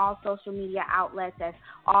 I'm on all social media outlets as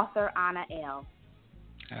author Anna L.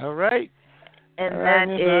 All right. And that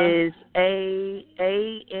is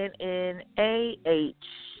ANNAH,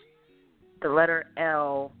 the letter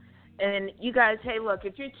L. And you guys, hey, look,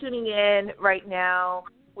 if you're tuning in right now,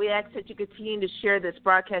 we ask that you continue to share this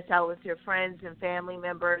broadcast out with your friends and family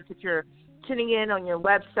members. If you're tuning in on your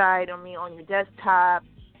website, on your desktop,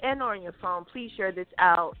 and on your phone, please share this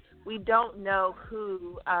out. We don't know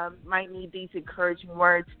who might need these encouraging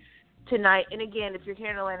words tonight. And again, if you're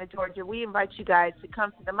here in Atlanta, Georgia, we invite you guys to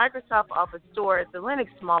come to the Microsoft office store at the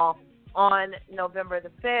LewisTongela on November the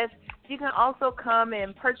 5th. You can also come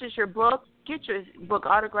and purchase your book, get your book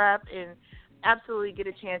autographed, and absolutely get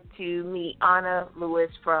a chance to meet Anna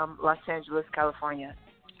Lewis from Los Angeles, California.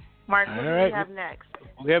 Mark, what do we have next?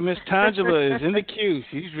 We have Miss Tongela is in the queue.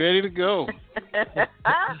 She's ready to go.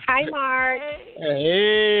 Hi, Mark.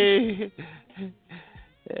 Hey.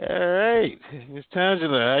 All right. Miss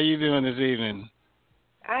Tongela, how you doing this evening?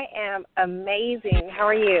 I am amazing. How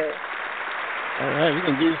are you? All right. We're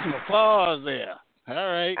going to give you some applause there. All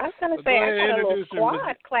right. I was going to say, I got a little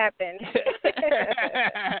squad clapping.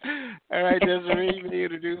 All right, Desiree, you can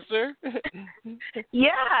introduce her.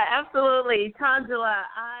 Yeah, absolutely. Tongela,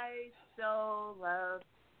 I so love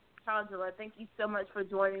Tongela. Thank you so much for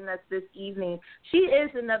joining us this evening. She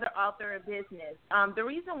is another author in business. The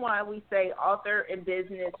reason why we say author in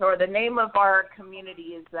business, or the name of our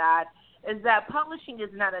community, is that publishing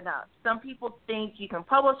is not enough. Some people think you can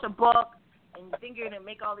publish a book and you think you're going to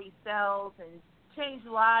make all these sales and change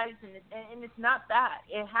lives, and it's not that.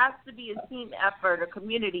 It has to be a team effort, a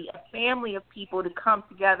community, a family of people to come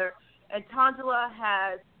together And Tongela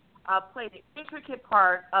has played an intricate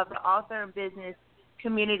part of the author and business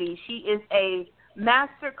community. She is a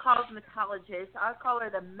master cosmetologist. I call her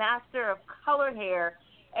the master of color hair.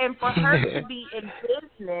 And for her to be in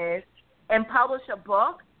business and publish a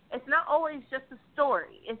book, it's not always just a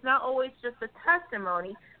story. It's not always just a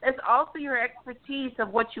testimony. It's also your expertise of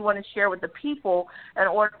what you want to share with the people in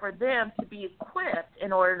order for them to be equipped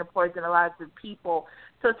in order to poison the lives of people.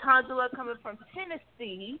 So, Tongela, coming from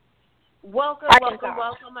Tennessee, welcome. I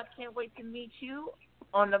can't wait to meet you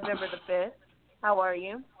on November the 5th. How are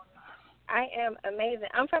you? I am amazing.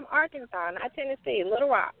 I'm from Arkansas, not Tennessee, Little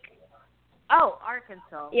Rock. Oh,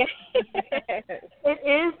 Arkansas. Yeah. It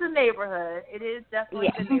is the neighborhood. It is definitely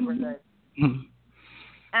the neighborhood.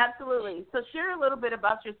 Absolutely. So share a little bit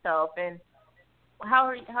about yourself and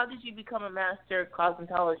how did you become a master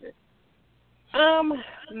cosmetologist?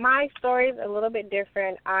 My story is a little bit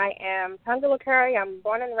different. I am Tongela Curry. I'm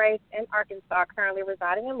born and raised in Arkansas, currently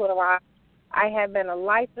residing in Little Rock. I have been a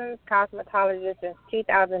licensed cosmetologist since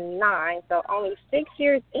 2009, so only 6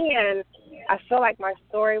 years in, I feel like my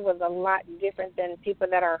story was a lot different than people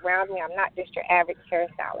that are around me. I'm not just your average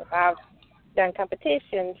hairstylist. I've done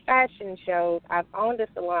competitions, fashion shows. I've owned a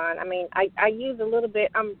salon. I mean, I use a little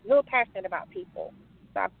bit. I'm real passionate about people.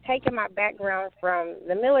 So I've taken my background from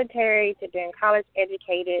the military to being college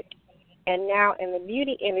educated and now in the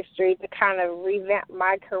beauty industry to kind of revamp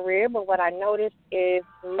my career. But what I noticed is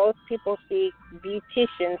most people see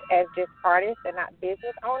beauticians as just artists and not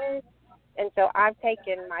business owners. And so I've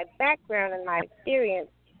taken my background and my experience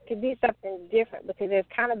to do something different because there's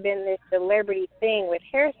kind of been this celebrity thing with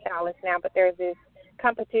hairstylists now, but there's this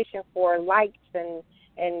competition for likes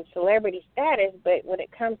and celebrity status. But when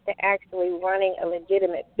it comes to actually running a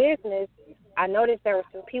legitimate business, I noticed there were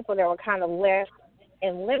some people that were kind of left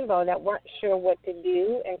in limbo that weren't sure what to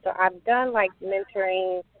do. And so I've done like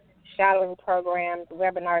mentoring, shadowing programs,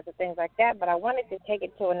 webinars and things like that, but I wanted to take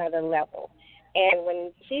it to another level. And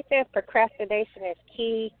when she says procrastination is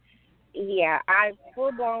key, yeah, I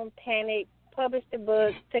full-blown panicked, published the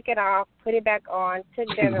book, took it off, put it back on, took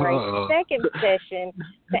Desiree's second session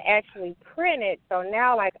to actually print it. So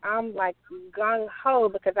now, like, I'm, like, gung-ho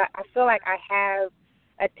because I feel like I have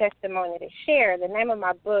a testimony to share. The name of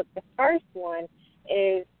my book, the first one,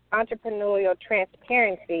 is Entrepreneurial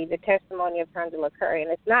Transparency, the Testimony of Tongela Curry.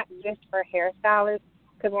 And it's not just for hairstylists,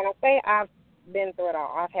 because when I say I've been through it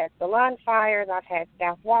all, I've had salon fires, I've had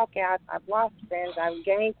staff walkouts, I've lost friends, I've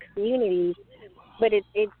gained communities, but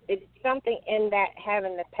it's something in that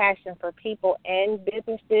having the passion for people and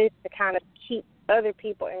businesses to kind of keep other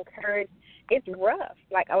people encouraged. It's rough.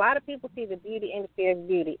 Like, a lot of people see the beauty industry as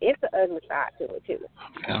beauty. It's the ugly side to it, too.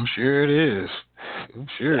 I'm sure it is.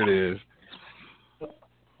 It is.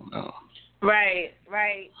 No. Right.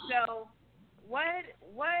 So what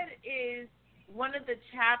is one of the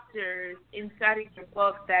chapters inside of your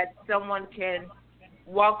book that someone can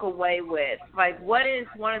walk away with? Like, what is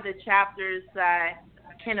one of the chapters that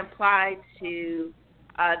can apply to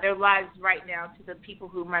their lives right now, to the people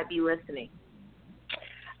who might be listening?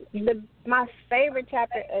 My favorite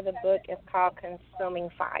chapter of the book is called Consuming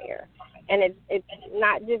Fire. And it's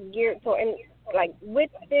not just geared toward, and like with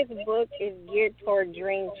this book, is geared toward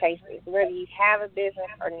dream chasers, whether you have a business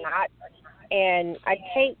or not. And I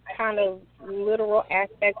take kind of literal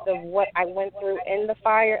aspects of what I went through in the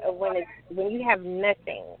fire of when you have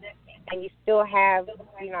nothing and you still have,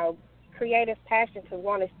 creative passion to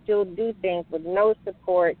want to still do things with no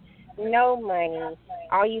support, no money.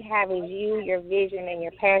 All you have is you, your vision, and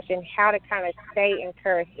your passion, how to kind of stay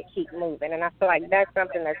encouraged to keep moving. And I feel like that's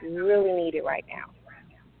something that's really needed right now.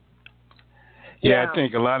 Yeah, I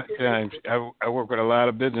think a lot of times I work with a lot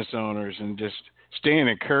of business owners and just staying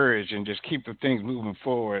encouraged and just keep the things moving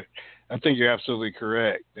forward. I think you're absolutely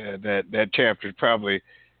correct. That chapter is probably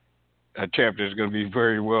a chapter is going to be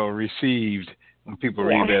very well received when people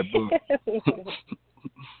read that book.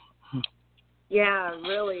 Yeah,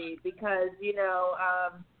 really, because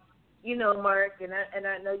Marc, and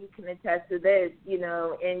I know you can attest to this,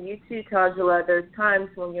 and you too, Tongela, there's times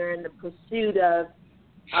when you're in the pursuit of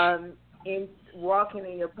in walking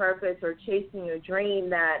in your purpose or chasing your dream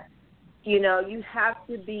that, you have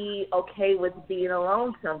to be okay with being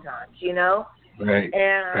alone sometimes, Right.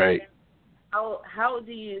 And right. How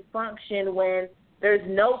do you function when there's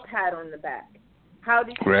no pat on the back? How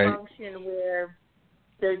do you function where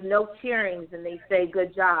there's no cheerings and they say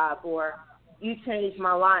good job or you changed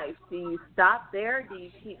my life? Do you stop there? Do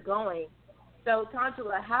you keep going? So,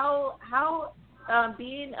 Tongela, how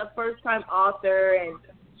being a first-time author and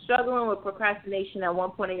struggling with procrastination at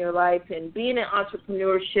one point in your life and being in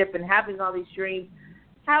entrepreneurship and having all these dreams,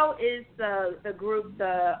 how is the group,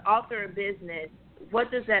 the Author in Business,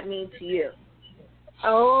 what does that mean to you?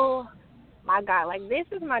 Oh, my God. Like, this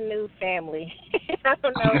is my new family. I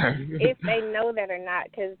don't know if they know that or not,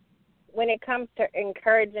 because when it comes to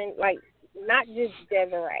encouraging, like, not just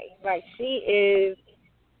Desiree. Like, she is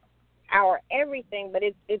our everything, but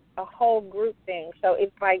it's a whole group thing. So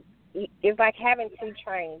it's like having two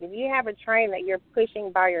trains. If you have a train that you're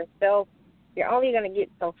pushing by yourself, you're only going to get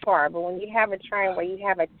so far. But when you have a train where you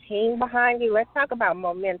have a team behind you, let's talk about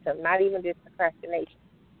momentum, not even just procrastination.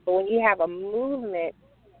 But when you have a movement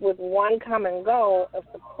with one common goal of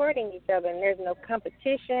supporting each other and there's no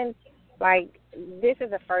competition, like, this is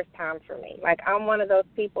the first time for me. Like, I'm one of those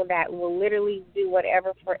people that will literally do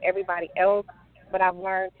whatever for everybody else, but I've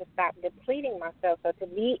learned to stop depleting myself. So to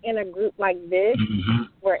be in a group like this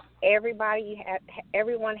where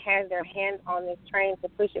everyone has their hands on this train to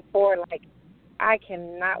push it forward, like, I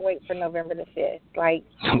cannot wait for November the 5th. Like,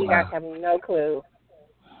 you guys have no clue.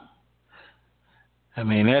 I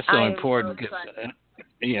mean, that's so important because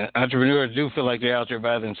entrepreneurs do feel like they're out there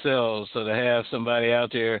by themselves. So to have somebody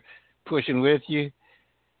out there pushing with you,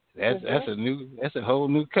 that's a whole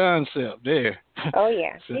new concept there. Oh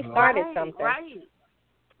yeah, she started something.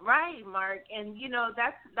 Right, Mark, and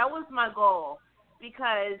that was my goal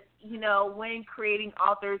because when creating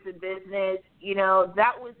Authors in Business,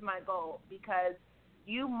 that was my goal because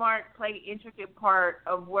you, Mark, play an intricate part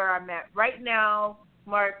of where I'm at right now.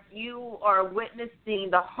 Mark, you are witnessing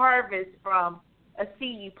the harvest from a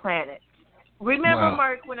seed you planted. Remember,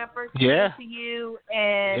 Mark, when I first came to you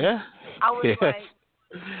and I was like,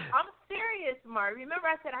 I'm serious, Mark. Remember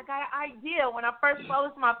I said I got an idea when I first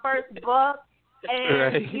published my first book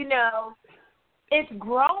and, it's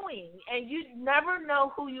growing and you never know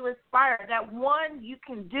who you inspire. That one, you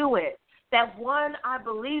can do it. That one, I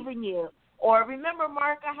believe in you. Or remember,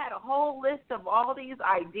 Mark, I had a whole list of all these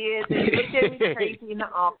ideas and you looked at me crazy in the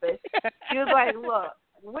office. He was like, look,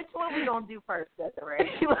 which one we going to do first,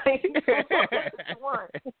 Desiree? Like, which one?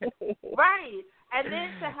 Right. And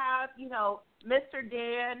then to have, Mr.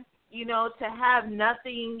 Dan, to have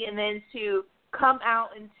nothing and then to come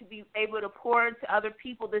out and to be able to pour into other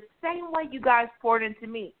people the same way you guys poured into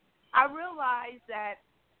me. I realized that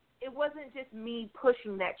it wasn't just me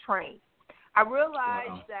pushing that train. I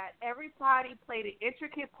realized that everybody played an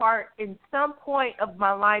intricate part in some point of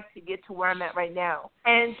my life to get to where I'm at right now.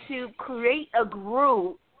 And to create a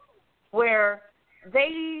group where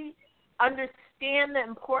they understand the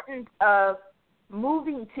importance of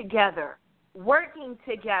moving together, working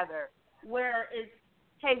together, where it's,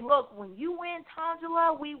 hey, look, when you win,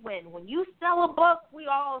 Tongela, we win. When you sell a book, we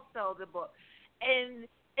all sell the book. And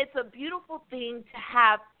it's a beautiful thing to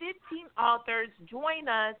have 15 authors join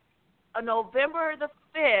us on November the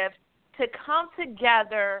 5th to come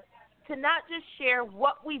together to not just share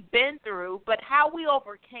what we've been through, but how we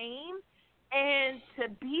overcame and to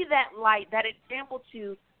be that light, that example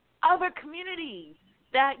to other communities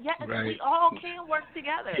that, yes, we all can work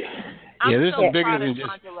together. This is bigger than just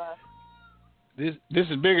Tongela. This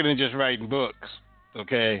is bigger than just writing books,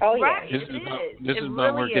 okay? Oh, yeah. This is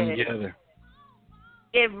about working together.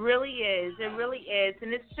 It really is. It really is.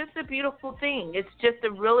 And it's just a beautiful thing. It's just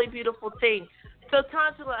a really beautiful thing. So,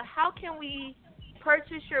 Tongela, how can we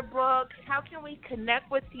purchase your book? How can we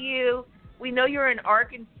connect with you? We know you're in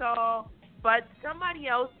Arkansas, but somebody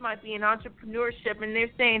else might be in entrepreneurship, and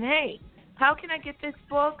they're saying, hey, how can I get this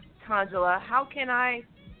book, Tongela? How can I,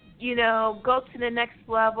 go to the next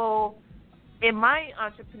level in my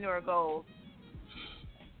entrepreneur goals?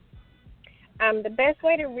 The best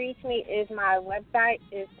way to reach me is my website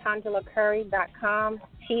is TongelaCurry.com,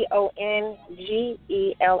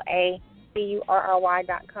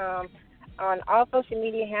 TongelaCurry.com. On all social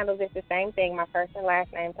media handles, it's the same thing, my first and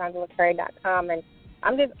last name, TongelaCurry.com. And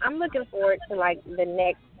I'm looking forward to, like, the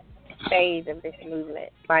next phase of this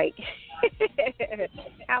movement. Like,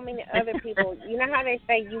 how many other people, you know how they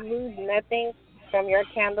say you lose nothing from your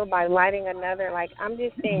candle by lighting another? Like, I'm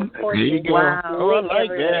just seeing torches. There you go. I like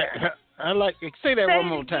everywhere. that. I like it. Say that one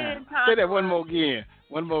more time. Say that one more again.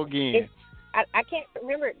 I can't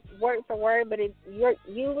remember word for word, but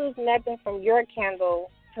you lose nothing from your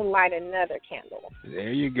candle to light another candle.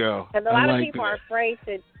 There you go. Because a lot of people are afraid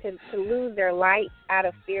to lose their light out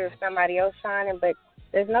of fear of somebody else shining, but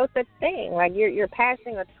there's no such thing. Like, you're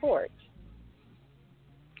passing a torch.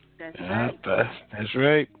 That's right. That's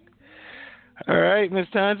right. All right, Miss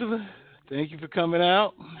Tongela, thank you for coming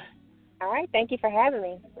out. All right, thank you for having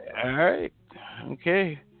me. All right,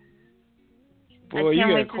 okay. Boy, you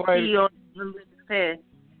got quite.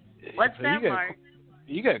 What's that, Mark?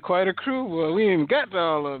 You got quite a crew. Well, we ain't even got to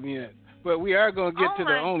all of them yet, but we are going to get to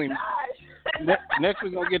the only. next we're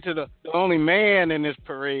going to get to the only man in this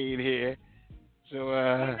parade here. So,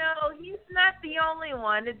 he's not the only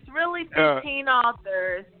one. It's really 15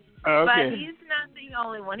 authors. Okay. But he's not the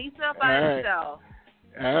only one. He's not by himself.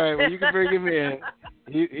 All right. Well, you can bring him in.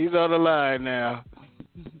 He's on the line now.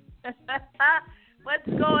 What's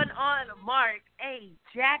going on, Mark? Hey,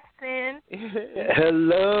 Jackson.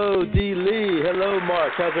 Hello, D. Lee. Hello,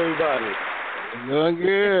 Mark. How's everybody?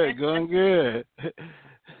 Going good.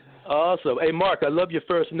 Awesome. Hey, Mark, I love your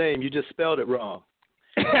first name. You just spelled it wrong.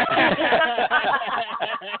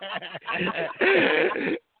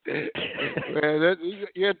 Well,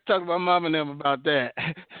 you have to talk to my mom and them about that.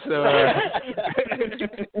 So,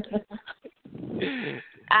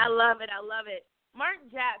 I love it. Mark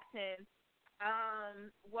Jackson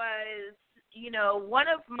was, one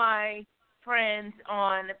of my friends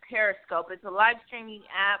on Periscope. It's a live streaming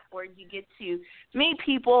app where you get to meet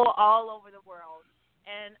people all over the world.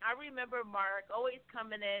 And I remember Mark always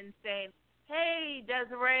coming in saying, hey,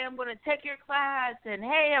 Desiree, I'm going to take your class, and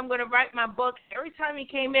hey, I'm going to write my book. Every time he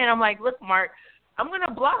came in, I'm like, look, Mark, I'm going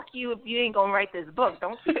to block you if you ain't going to write this book.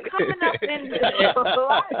 Don't keep coming up in the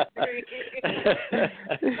live stream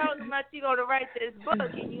talking about you going to write this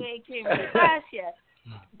book and you ain't came to class yet.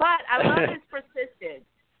 But I love his persistence.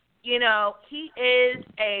 He is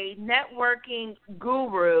a networking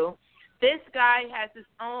guru. This guy has his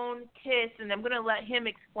own KISS, and I'm going to let him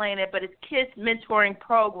explain it, but it's KISS mentoring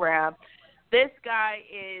program. This guy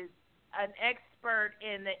is an expert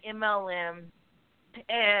in the MLM,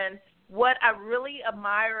 and what I really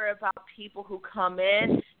admire about people who come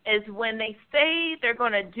in is when they say they're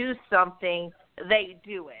going to do something, they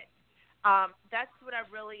do it. That's what I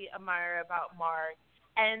really admire about Mark.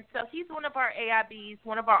 And so he's one of our AIBs,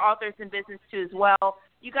 one of our authors in business too as well.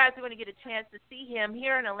 You guys are going to get a chance to see him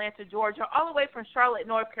here in Atlanta, Georgia, all the way from Charlotte,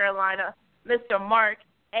 North Carolina, Mr. Mark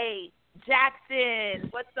A. Jackson.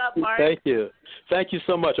 What's up, Mark? Thank you. Thank you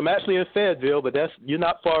so much. I'm actually in Fayetteville, but you're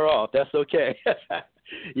not far off. That's okay.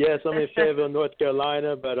 Yes, I'm in Fayetteville, North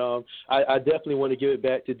Carolina, but I definitely want to give it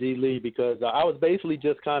back to D. Lee because I was basically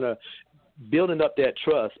just kind of building up that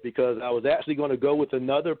trust because I was actually going to go with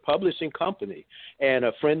another publishing company. And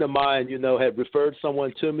a friend of mine, had referred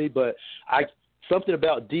someone to me, but something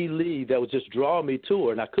about D. Lee that was just drawing me to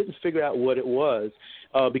her, and I couldn't figure out what it was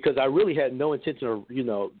because I really had no intention of,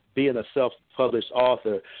 being a self-published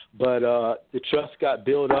author. But the trust got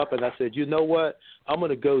built up, and I said, you know what? I'm going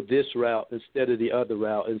to go this route instead of the other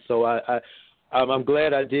route. And so I'm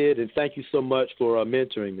glad I did, and thank you so much for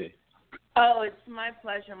mentoring me. Oh, it's my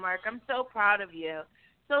pleasure, Mark. I'm so proud of you.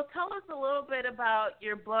 So tell us a little bit about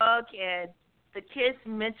your book and the KISS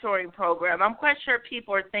mentoring program. I'm quite sure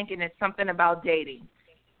people are thinking it's something about dating.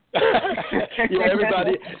 Yeah,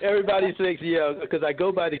 everybody thinks, because I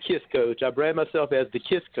go by the KISS coach. I brand myself as the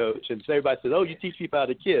KISS coach, and so everybody says, oh, you teach people how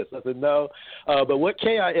to kiss. I said, no. But what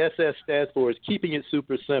KISS stands for is keeping it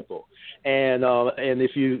super simple. And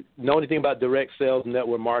if you know anything about direct sales,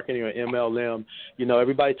 network marketing, or MLM,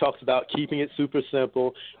 everybody talks about keeping it super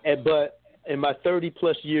simple. But in my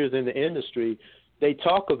 30-plus years in the industry, they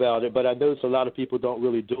talk about it, but I notice a lot of people don't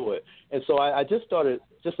really do it. And so I just started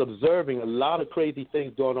observing a lot of crazy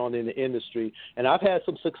things going on in the industry, and I've had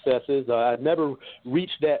some successes. I've never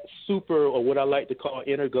reached that super, or what I like to call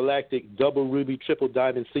intergalactic, double ruby, triple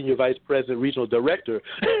diamond, senior vice president, regional director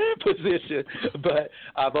position, but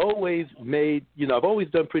I've always I've always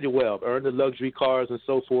done pretty well. I've earned the luxury cars and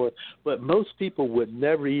so forth, but most people would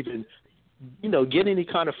never even get any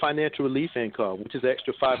kind of financial relief income, which is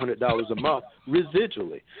extra $500 a month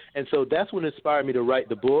residually. And so that's what inspired me to write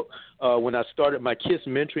the book. When I started my KISS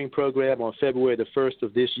mentoring program on February the 1st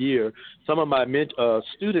of this year, some of my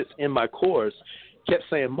students in my course kept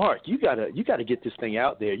saying, Mark, you gotta get this thing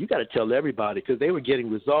out there. You got to tell everybody, because they were getting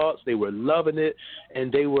results. They were loving it,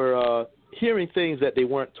 and they were hearing things that they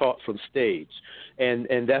weren't taught from stage.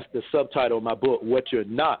 And that's the subtitle of my book, What You're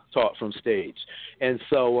Not Taught from Stage. And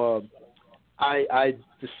so I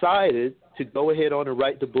decided to go ahead on and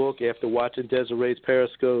write the book after watching Desiree's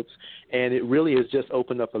Periscopes, and it really has just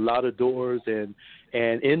opened up a lot of doors. And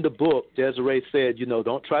in the book, Desiree said,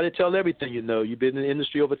 don't try to tell everything you know. You've been in the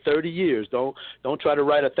industry over 30 years. Don't try to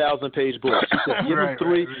write a 1,000-page book. She said, give them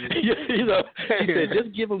three. She said,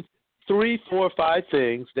 just give them 3, 4, 5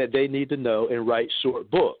 things that they need to know and write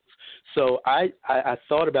short books. So I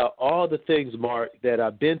thought about all the things, Mark, that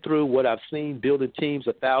I've been through, what I've seen, building teams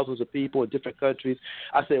of thousands of people in different countries.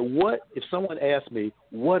 I said, what if someone asked me,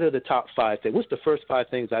 what are the top 5 things? What's the first 5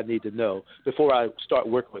 things I need to know before I start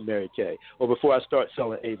working with Mary Kay, or before I start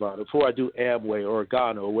selling Avon, or before I do Amway or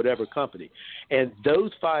Organo or whatever company? And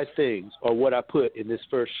those 5 things are what I put in this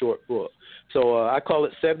first short book. So I call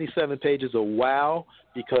it 77 pages of wow,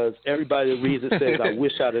 because everybody that reads it says, I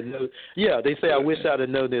wish I'd have known. Yeah, they say, I wish I'd have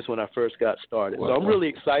known this when I first got started. So I'm really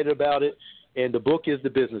excited about it, and the book is the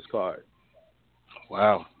business card.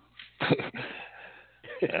 Wow.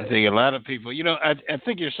 I think a lot of people, I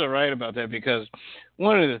think you're so right about that, because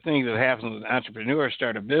one of the things that happens when entrepreneurs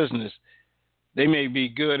start a business, they may be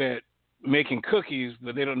good at making cookies,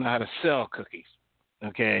 but they don't know how to sell cookies.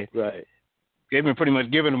 Okay? Right. They've been pretty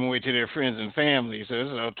much giving them away to their friends and family. So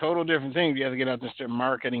it's a total different thing. You have to get out there and start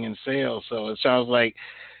marketing and sales. So it sounds like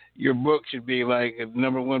your book should be like a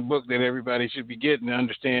number 1 book that everybody should be getting to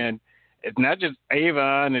understand. It's not just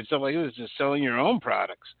Avon and stuff like this. It's just selling your own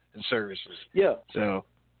products and services. Yeah. So.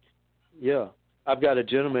 Yeah. I've got a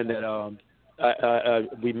gentleman that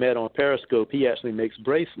we met on Periscope. He actually makes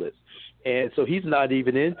bracelets. And so he's not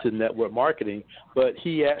even into network marketing, but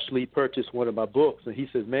he actually purchased one of my books. And he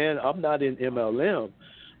says, man, I'm not in MLM,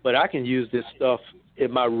 but I can use this stuff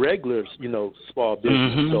in my regular, small business.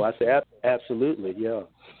 Mm-hmm. So I say, absolutely, yeah.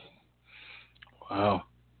 Wow.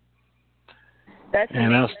 That's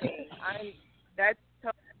amazing. That's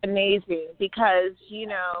so amazing because,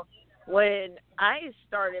 when I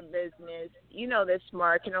started business, this,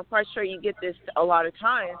 Mark, and I'm quite sure you get this a lot of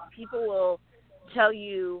times, people will tell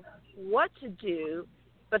you what to do,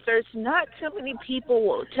 but there's not too many people who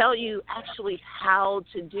will tell you actually how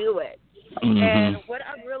to do it. Mm-hmm. And what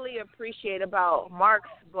I really appreciate about Mark's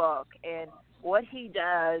book and what he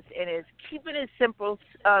does, and is keeping it simple,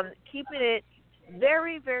 keeping it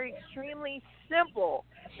very, very extremely simple,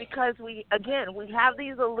 because we have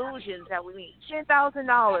these illusions that we need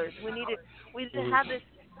 $10,000. We need to have this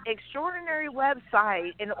extraordinary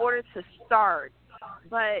website in order to start.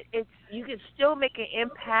 But you can still make an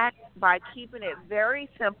impact by keeping it very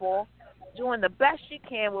simple, doing the best you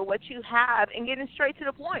can with what you have, and getting straight to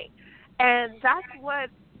the point. And that's what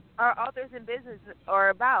our authors in business are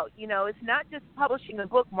about. It's not just publishing a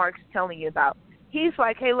book Mark's telling you about. He's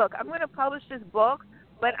like, hey, look, I'm going to publish this book,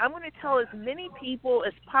 but I'm going to tell as many people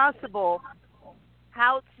as possible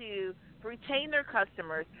how to retain their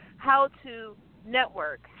customers, how to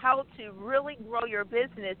network, how to really grow your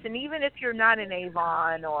business. And even if you're not an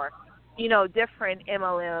Avon or, different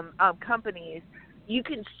MLM companies, you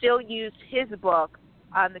can still use his book,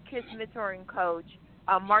 the Kids Mentoring Coach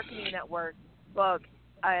Marketing Network book,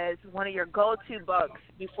 as one of your go-to books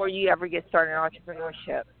before you ever get started in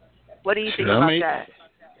entrepreneurship. What do you think about that?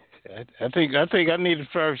 I think I need to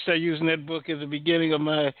start using that book at the beginning of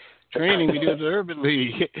my training we do at the Urban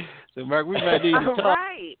League. So, Mark, we might need to talk.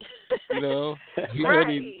 Right. We might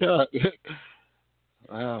need to talk.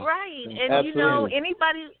 Wow. Right. And, absolutely.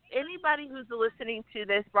 anybody who's listening to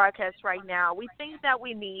this broadcast right now, we think that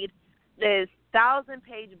we need this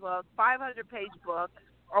 1,000-page book, 500-page book,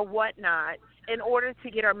 or whatnot in order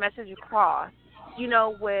to get our message across,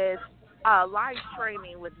 with live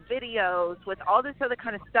streaming, with videos, with all this other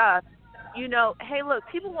kind of stuff. Hey, look,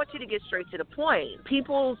 people want you to get straight to the point.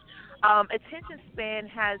 People's attention span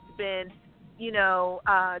has been,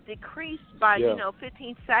 decreased by,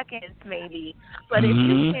 15 seconds maybe. But if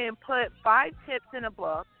you can put 5 tips in a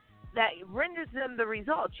book that renders them the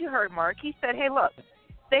results. You heard Mark. He said, hey, look,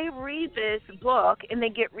 they read this book and they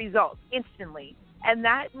get results instantly. And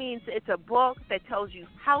that means it's a book that tells you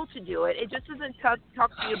how to do it. It just doesn't talk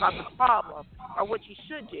to you about the problem or what you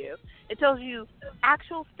should do. It tells you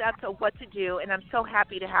actual steps of what to do, and I'm so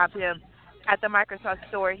happy to have him at the Microsoft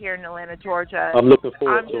store here in Atlanta, Georgia. I'm looking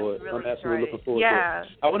forward to it. Really I'm absolutely looking forward to it.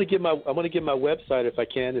 I want to give my website if I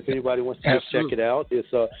can, if anybody wants to check it out.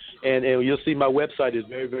 It's and you'll see my website is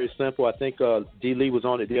very, very simple. I think D. Lee was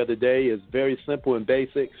on it the other day. It's very simple and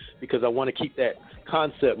basic because I want to keep that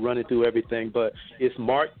concept running through everything. But it's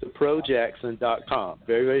marktheprojackson.com.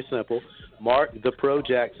 Very, very simple.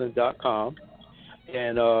 marktheprojackson.com.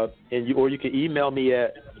 Or you can email me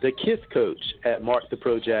at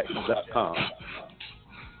thekisscoach@marktheprojackson.com.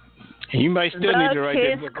 You might still need to write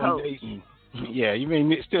that book on dating. Yeah, you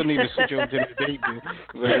may still need to switch over to the dating.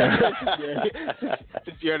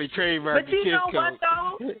 Since you already trademarked the Kiss Coach.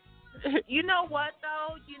 You know what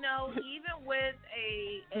though? Even with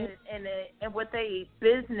with a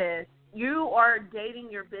business, you are dating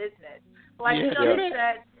your business. Like they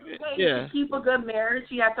said, to keep a good marriage,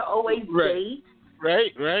 you have to always date.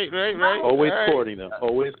 Right. Always courting them.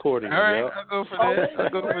 Always courting them. All right, I'll go for that.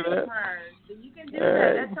 You can do that.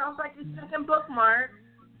 That sounds like your second bookmark.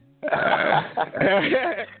 All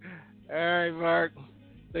right, Mark.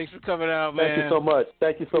 Thanks for coming out, man. Thank you so much.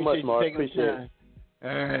 Thank you so much, Mark. Appreciate it. All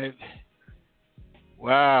right.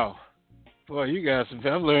 Wow. Boy, you guys,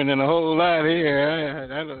 I'm learning a whole lot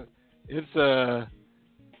here. It's a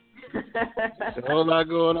whole lot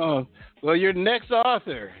going on. Well, your next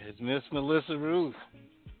author is Miss Melissa Ruth.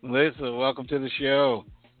 Melissa, welcome to the show.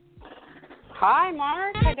 Hi,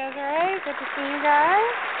 Mark. Hi, Desiree. Good to see you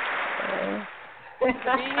guys. Good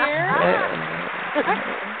to be here.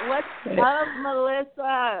 What's up,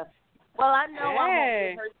 Melissa? Well, I know I won't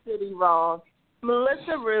get her city wrong.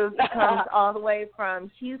 Melissa Ruth comes all the way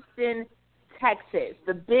from Houston, Texas.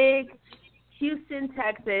 The big Houston,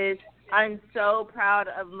 Texas. I'm so proud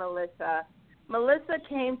of Melissa. Melissa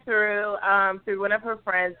came through one of her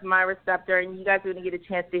friends, Myra Scepter, and you guys are going to get a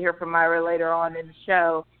chance to hear from Myra later on in the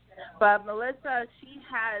show. But Melissa, she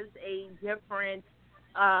has a different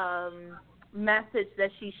message that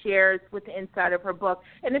she shares with the inside of her book.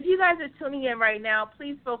 And if you guys are tuning in right now,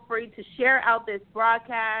 please feel free to share out this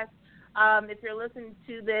broadcast. If you're listening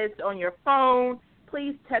to this on your phone,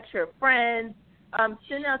 please text your friends.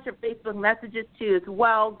 Send out your Facebook messages too as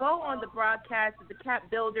well. Go on the broadcast of the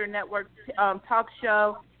CAPBuilder Network talk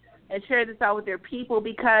show and share this out with your people,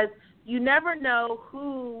 because you never know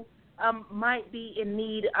who might be in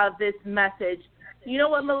need of this message. You know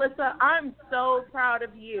what, Melissa? I'm so proud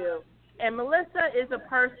of you. And Melissa is a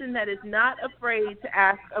person that is not afraid to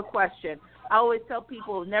ask a question. I always tell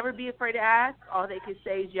people, never be afraid to ask. All they can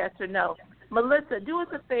say is yes or no. Melissa, do us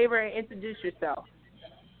a favor and introduce yourself.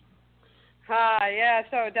 Yeah,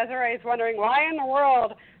 so Desiree is wondering why in the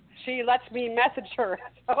world she lets me message her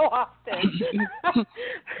so often.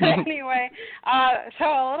 Anyway, so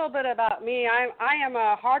a little bit about me. I am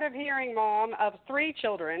a hard-of-hearing mom of 3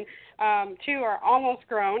 children. 2 are almost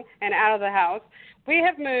grown and out of the house. We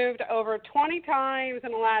have moved over 20 times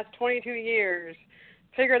in the last 22 years.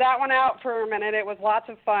 Figure that one out for a minute. It was lots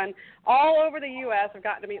of fun. All over the U.S., I've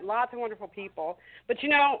gotten to meet lots of wonderful people. But, you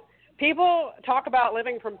know, people talk about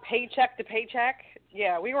living from paycheck to paycheck.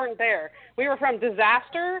 Yeah, we weren't there. We were from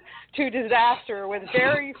disaster to disaster with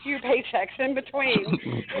very few paychecks in between.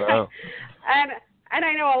 Wow. And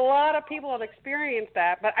I know a lot of people have experienced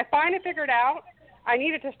that, but I finally figured out I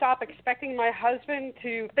needed to stop expecting my husband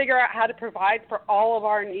to figure out how to provide for all of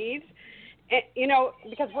our needs. You know,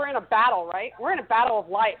 because we're in a battle, right? We're in a battle of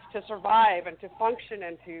life to survive and to function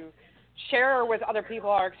and to share with other people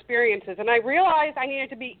our experiences. And I realized I needed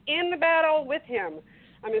to be in the battle with him.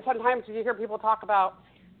 I mean, sometimes you hear people talk about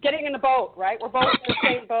getting in the boat, right? We're both in the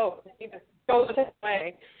same boat. We need to go the same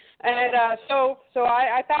way. And so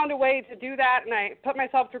I found a way to do that, and I put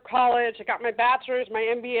myself through college. I got my bachelor's, my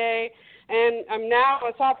MBA, and I'm now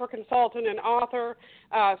a software consultant and author,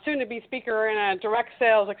 soon-to-be speaker, and a direct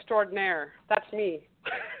sales extraordinaire. That's me.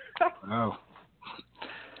 Wow.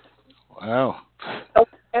 Wow.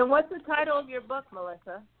 And what's the title of your book,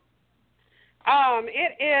 Melissa?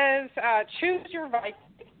 It is Choose Your Viking.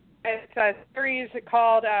 It's a series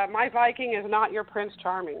called My Viking is Not Your Prince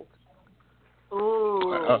Charming.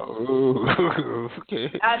 Ooh. Ooh. Okay.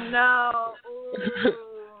 I know. Ooh.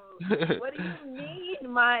 What do you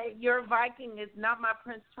mean your Viking is not my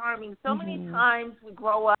Prince Charming? So many times we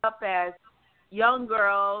grow up as young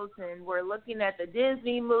girls and we're looking at the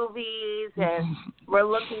Disney movies and we're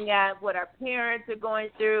looking at what our parents are going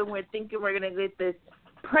through, and we're thinking we're going to get this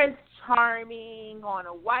Prince Charming on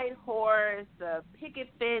a white horse, a picket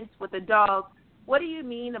fence with a dog. What do you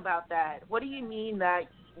mean about that? What do you mean that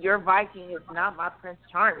your Viking is not my Prince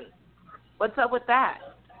Charming? What's up with that?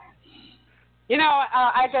 You know,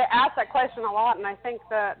 I get asked that question a lot, and I think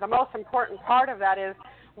the most important part of that is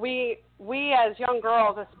we as young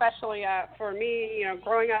girls, especially for me, you know,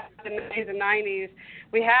 growing up in the 80s and 90s,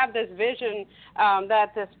 we have this vision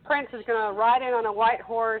that this prince is going to ride in on a white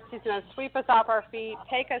horse. He's going to sweep us off our feet,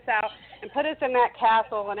 take us out, and put us in that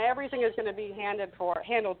castle, and everything is going to be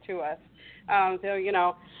handled to us. So, you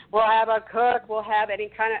know, we'll have a cook, we'll have any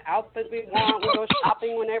kind of outfit we want, we'll go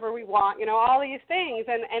shopping whenever we want, you know, all these things.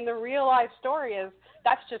 And the real life story is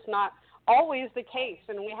that's just not always the case,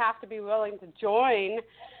 and we have to be willing to join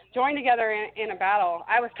together in a battle.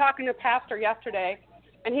 I was talking to a pastor yesterday,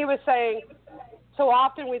 and he was saying, so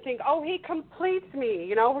often we think, oh, he completes me,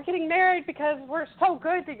 you know, we're getting married because we're so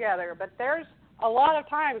good together, but there's a lot of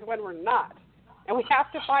times when we're not, and we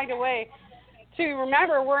have to find a way to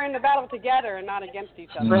remember we're in the battle together and not against each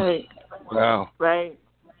other. Right. Wow. Right.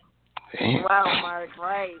 Damn. Wow, Mark,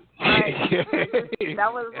 right.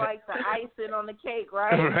 That was like the icing on the cake,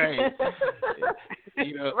 right? Right.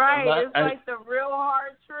 You know, right, it's like the real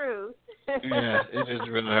hard truth. Yeah, it is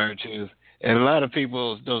really hard truth. And a lot of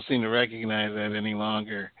people don't seem to recognize that any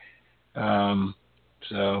longer.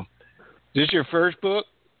 So, is this your first book?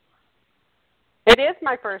 It is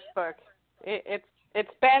my first book. It's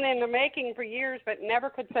been in the making for years, but never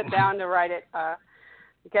could sit down to write it,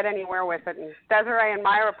 get anywhere with it. And Desiree and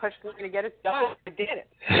Myra pushed me to get it done. I did it.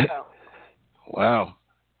 So. Wow.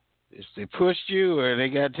 If they pushed you or they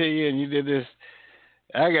got to you and you did this,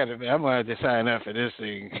 I'm going to have to sign up for this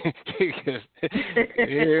thing. Because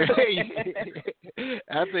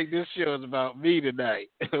I think this show is about me tonight.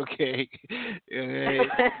 Okay.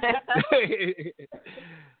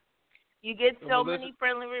 You get so many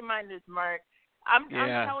friendly reminders, Mark. I'm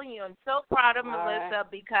telling you, I'm so proud of Melissa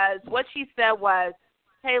because what she said was,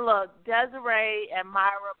 hey, look, Desiree and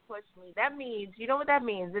Myra pushed me. That means, you know what that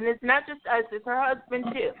means? And it's not just us, it's her husband,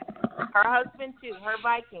 too. Her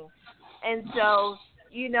Viking. And so,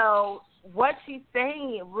 you know, what she's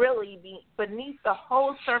saying really beneath the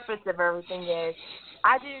whole surface of everything is,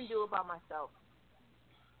 I didn't do it by myself.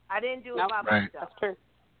 Myself. That's true.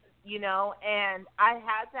 You know, and I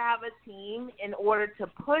had to have a team in order to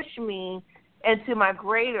push me into my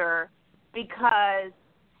greater because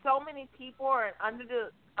so many people are under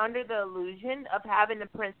the illusion of having a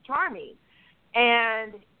Prince Charming.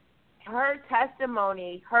 And her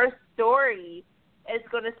testimony, her story is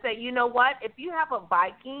going to say, you know what, if you have a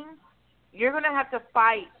Viking, you're going to have to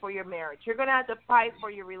fight for your marriage. You're going to have to fight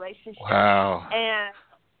for your relationship. Wow. And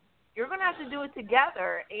you're going to have to do it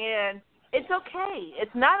together. And it's okay.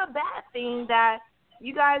 It's not a bad thing that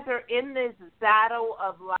you guys are in this battle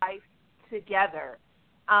of life together.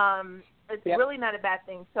 It's really not a bad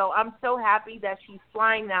thing. So I'm so happy that she's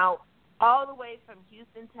flying out all the way from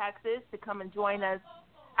Houston, Texas to come and join us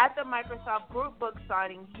at the Microsoft Group Book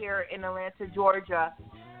signing here in Atlanta, Georgia.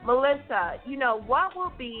 Melissa, you know, what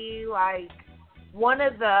will be like one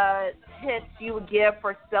of the tips you would give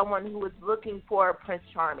for someone who is looking for a Prince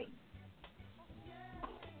Charming?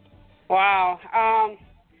 Wow.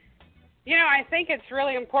 You know, I think it's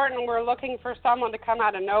really important we're looking for someone to come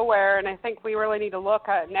out of nowhere, and I think we really need to look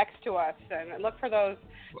next to us and look for those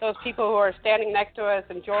people who are standing next to us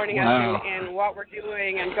and joining us in what we're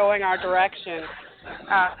doing and going our direction.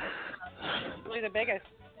 Really the biggest.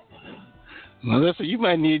 Melissa, you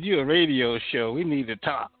might need you a radio show. We need to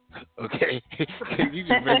talk. Okay, you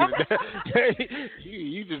just breaking it down.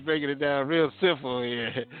 you just breaking it down real simple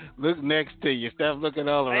here. Look next to you. Stop looking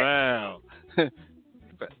all around.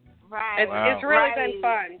 Right. It's really been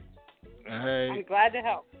fun. Right. I'm glad to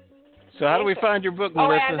help. So how do we find your book,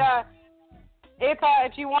 Melissa? And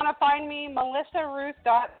if you want to find me,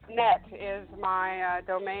 melissaruth.net is my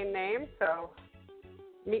domain name. So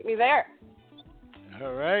meet me there.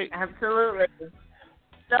 All right. Absolutely.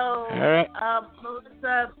 So,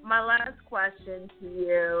 Melissa, my last question to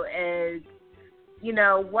you is, you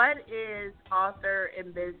know, what is author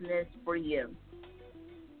in business for you?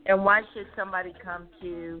 And why should somebody come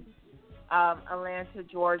to Atlanta,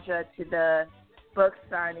 Georgia, to the book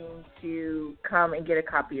signing to come and get a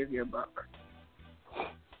copy of your book?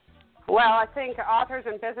 Well, I think authors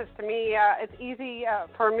in business, to me, it's easy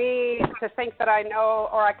for me to think that I know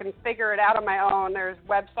or I can figure it out on my own. There's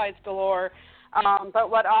websites galore. But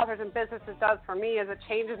what Authors in Businesses does for me is it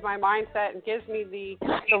changes my mindset and gives me the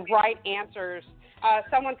right answers.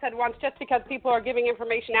 Someone said once, just because people are giving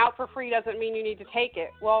information out for free doesn't mean you need to take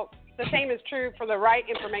it. Well, the same is true for the right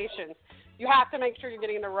information. You have to make sure you're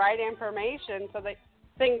getting the right information so that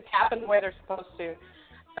things happen the way they're supposed to.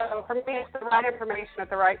 So for me, it's the right information at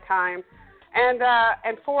the right time. And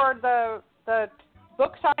for the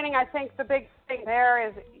book signing, I think the big thing there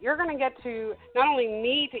is you're going to get to not only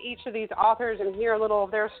meet each of these authors and hear a little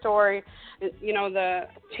of their story, you know, the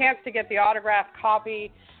chance to get the autographed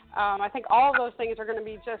copy. I think all of those things are going to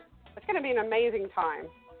be it's going to be an amazing time.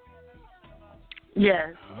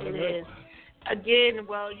 Yes, it is. Again,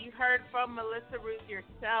 well, you heard from Melissa Ruth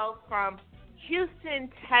yourself from Houston,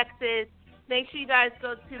 Texas. Make sure you guys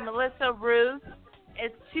go to Melissa Ruth.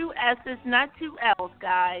 It's 2 S's, not 2 L's,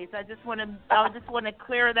 guys. I just want to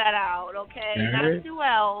clear that out, okay? Mm-hmm. Not 2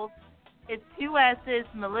 L's. It's 2 S's,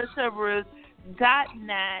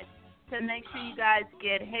 melissaruth.net. So make sure you guys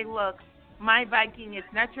get, hey, look, My Viking is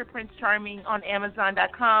Not Your Prince Charming on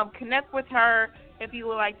Amazon.com. Connect with her if you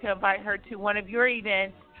would like to invite her to one of your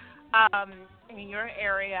events in your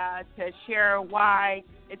area to share why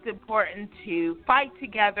it's important to fight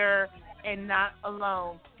together and not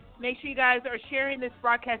alone. Make sure you guys are sharing this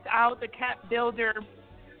broadcast out, the CAPBuilder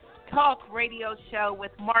Talk Radio Show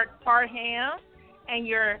with Marc Parham and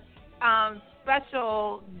your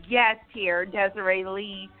special guest here, Desiree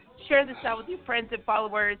Lee. Share this out with your friends and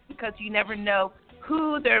followers because you never know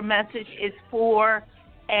who their message is for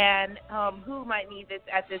and who might need this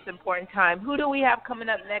at this important time. Who do we have coming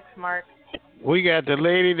up next, Marc? We got the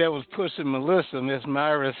lady that was pushing Melissa, Miss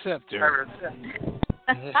Myra Scepter.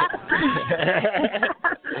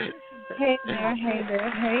 Hey there,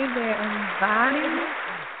 everybody.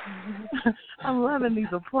 I'm loving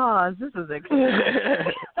these applause. This is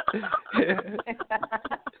exciting.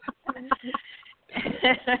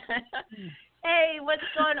 Hey, what's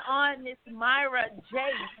going on, Miss Myra J.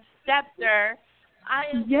 Scepter? I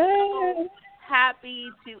am so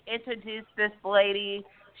happy to introduce this lady.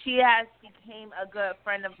 She has became a good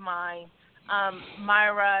friend of mine.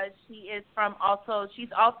 Myra, she's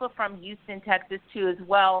also from Houston, Texas, too, as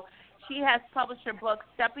well. She has published her book,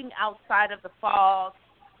 Stepping Outside of the Fog.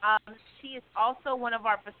 She is also one of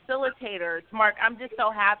our facilitators. Mark, I'm just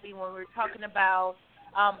so happy when we were talking about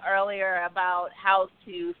earlier about how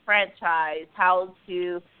to franchise, how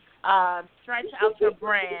to stretch out your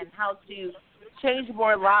brand, how to change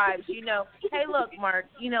more lives. Hey, look, Mark,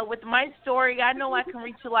 with my story, I know I can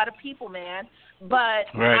reach a lot of people, man. But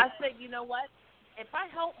I said, you know what? If I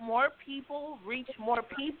help more people reach more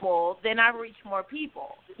people, then I reach more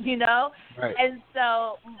people, Right. And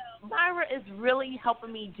so Myra is really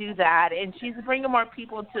helping me do that, and she's bringing more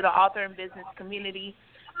people to the author and business community.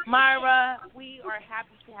 Myra, we are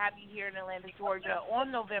happy to have you here in Atlanta, Georgia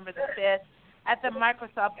on November the 5th at the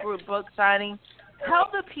Microsoft Group book signing. Tell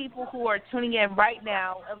the people who are tuning in right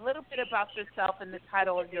now a little bit about yourself and the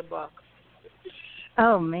title of your book.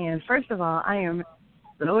 Oh, man. First of all, I am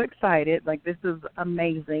so excited. This is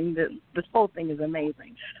amazing. This whole thing is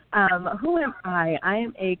amazing. Who am I? I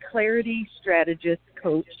am a clarity strategist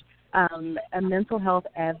coach, a mental health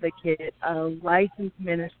advocate, a licensed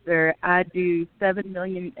minister. I do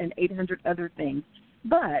 7,800,000 other things.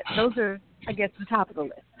 But those are, I guess, the top of the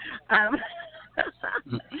list.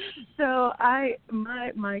 So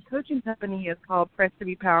my coaching company is called Press to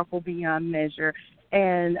Be Powerful Beyond Measure.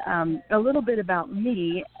 And a little bit about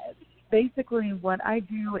me, basically what I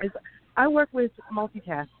do is I work with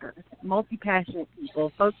multitaskers, multi-passionate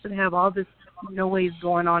people, folks that have all this noise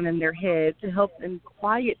going on in their head to help them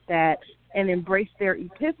quiet that and embrace their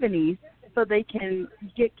epiphanies so they can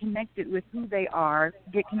get connected with who they are,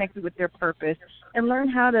 get connected with their purpose, and learn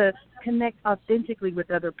how to connect authentically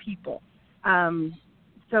with other people.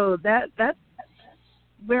 So that's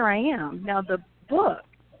where I am. Now, the book,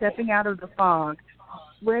 Stepping Out of the Fog,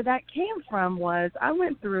 where that came from was I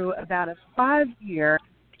went through about a 5-year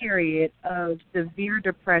period of severe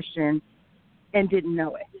depression and didn't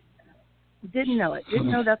know it. Didn't know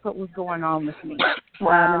that's what was going on with me.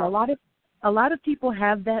 Wow. And a lot of people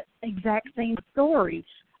have that exact same story.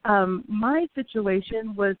 My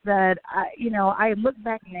situation was that I look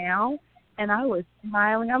back now and I was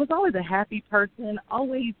smiling. I was always a happy person,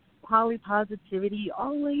 always positivity,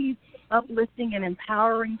 always uplifting and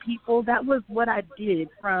empowering people. That was what I did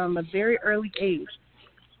from a very early age.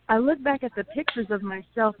 I look back at the pictures of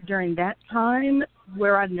myself during that time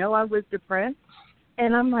where I know I was depressed,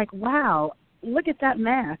 and I'm like, wow, look at that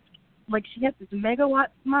mask. She had this megawatt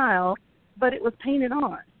smile, but it was painted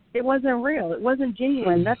on. It wasn't real. It wasn't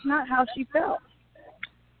genuine. That's not how she felt.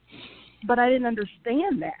 But I didn't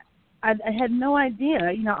understand that. I had no idea.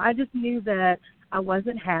 I just knew that I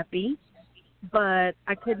wasn't happy, but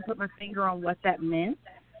I couldn't put my finger on what that meant.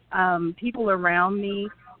 People around me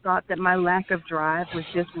thought that my lack of drive was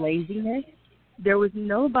just laziness. There was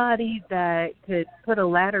nobody that could put a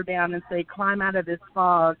ladder down and say, climb out of this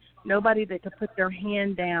fog. Nobody that could put their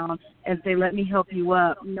hand down and say, let me help you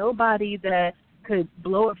up. Nobody that could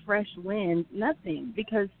blow a fresh wind. Nothing,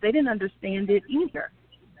 because they didn't understand it either.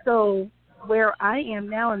 So where I am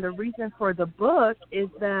now, and the reason for the book, is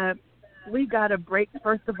that we've got to break,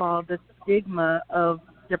 first of all, the stigma of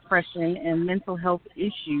depression and mental health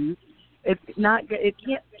issues. It can't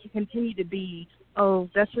continue to be, oh,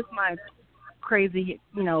 that's just my crazy,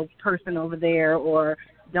 person over there, or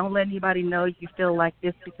don't let anybody know you feel like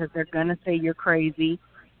this because they're going to say you're crazy.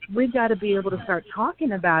 We've got to be able to start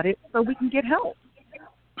talking about it so we can get help.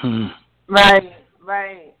 Right.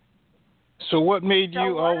 So what made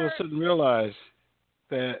you all of a sudden realize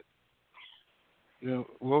that,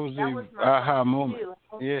 what was the aha moment?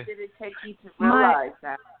 How did it take you to realize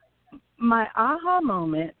that? My aha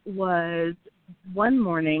moment was one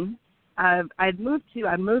morning. I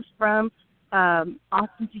moved from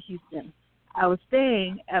Austin to Houston. I was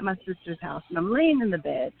staying at my sister's house, and I'm laying in the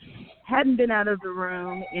bed. Hadn't been out of the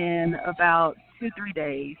room in about 2-3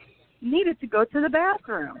 days. Needed to go to the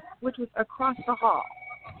bathroom, which was across the hall.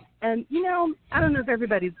 And, I don't know if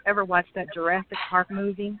everybody's ever watched that Jurassic Park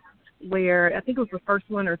movie where, I think it was the first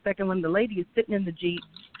one or second one, the lady is sitting in the Jeep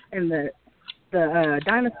and the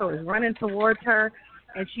dinosaur is running towards her,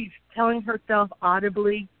 and she's telling herself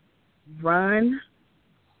audibly, run.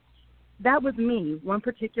 that was me. One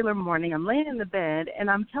particular morning, I'm laying in the bed, and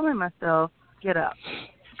I'm telling myself, get up,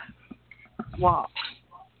 walk.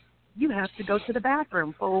 You have to go to the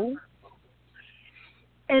bathroom, fool.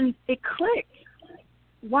 And it clicked.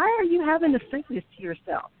 Why are you having to say this to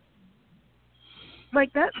yourself?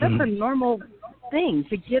 Like, that's a normal thing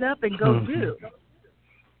to get up and go do.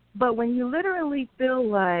 But when you literally feel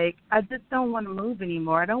like, I just don't want to move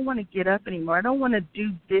anymore, I don't want to get up anymore, I don't want to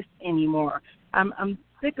do this anymore, I'm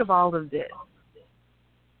sick of all of this,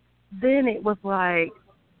 then it was like,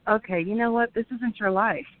 okay, you know what, this isn't your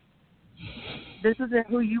life. This isn't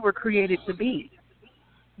who you were created to be.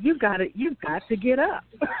 You've got to get up.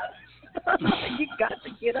 You've got to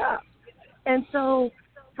get up. And so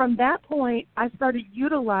from that point, I started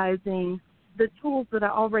utilizing the tools that I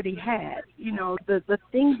already had, the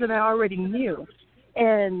things that I already knew.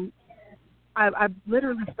 And I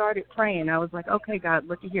literally started praying. I was like, okay, God,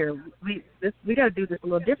 look at here. We got to do this a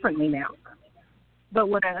little differently now. But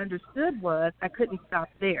what I understood was I couldn't stop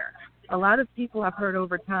there. A lot of people I've heard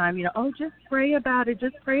over time, just pray about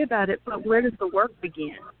it, but where does the work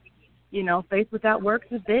begin? Faith without works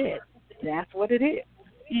is dead. That's what it is,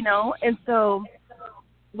 And so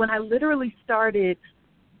when I literally started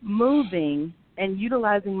moving and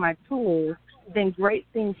utilizing my tools, then great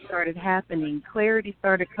things started happening. Clarity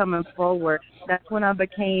started coming forward. That's when I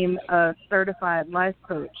became a certified life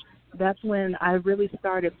coach. That's when I really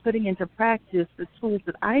started putting into practice the tools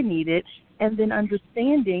that I needed, and then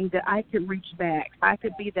understanding that I could reach back. I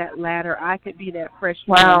could be that ladder. I could be that fresh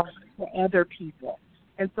water for other people.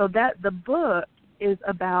 And so that the book is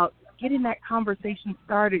about getting that conversation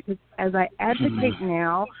started, because as I advocate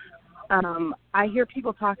now, I hear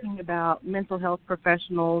people talking about mental health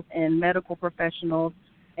professionals and medical professionals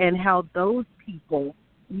and how those people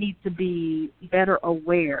need to be better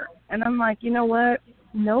aware. And I'm like, you know what?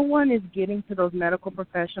 No one is getting to those medical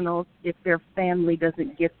professionals if their family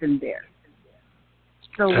doesn't get them there.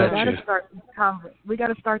 So we got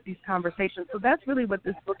to start these conversations. So that's really what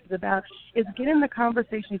this book is about, is getting the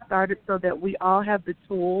conversation started so that we all have the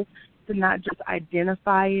tools to not just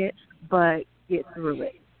identify it, but get through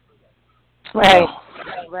it. Right.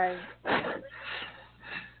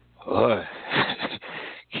 Boy.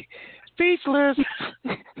 Speechless.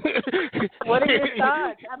 What are your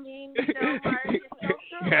thoughts? I mean, Mark, it's so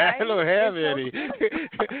true, right? I don't have any.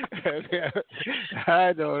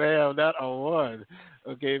 I don't have not a one.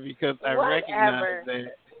 Okay, because I recognize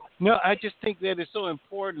that. No, I just think that it's so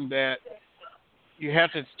important that you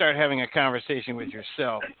have to start having a conversation with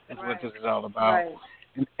yourself. Is what this is all about. Right.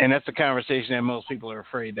 And that's a conversation that most people are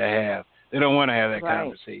afraid to have. They don't want to have that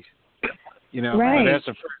conversation. But that's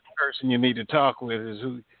the first person you need to talk with, is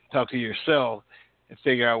talk to yourself and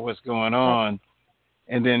figure out what's going on,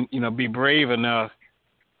 and then, be brave enough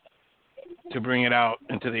to bring it out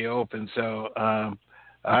into the open. So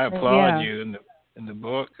I applaud you in the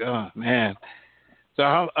book. Oh, man. So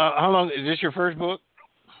how long, is this your first book?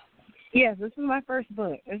 Yes, this is my first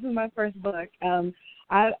book.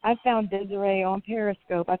 I found Desiree on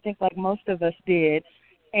Periscope, I think like most of us did,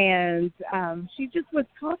 and she just was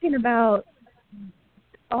talking about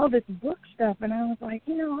all this book stuff, and I was like,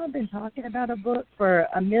 I've been talking about a book for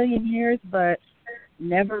a million years, but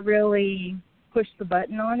never really pushed the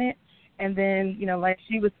button on it. And then, like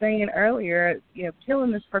she was saying earlier,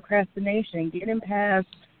 killing this procrastination, getting past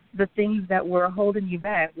the things that were holding you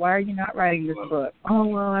back. Why are you not writing this book? Oh,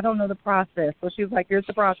 well, I don't know the process. So she was like, here's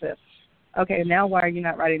the process. Okay, now why are you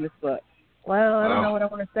not writing this book? Well, I don't know what I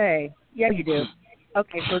want to say. Yeah, you do.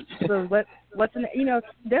 Okay, so what's in it?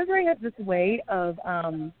 Desiree has this way of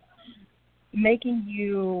making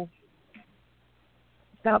you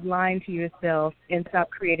stop lying to yourself and stop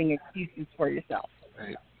creating excuses for yourself.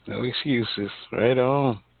 Right. No excuses. Right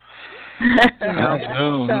on.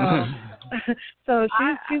 So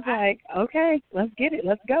she's like, okay, let's get it.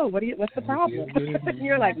 Let's go. What's the problem?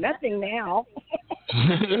 You're like, nothing now.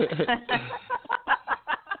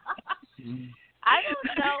 I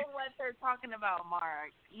don't know what they're talking about,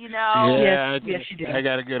 Mark. Yeah, yes, you do. I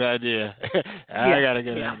got a good idea. I got a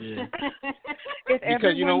good idea. If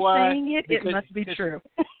everyone's saying it must be true.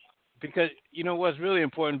 Because what's really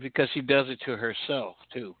important, because she does it to herself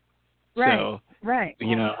too. Right. So, right.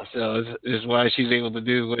 So it's why she's able to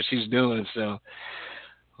do what she's doing. So,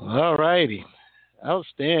 all righty,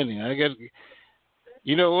 outstanding. I guess.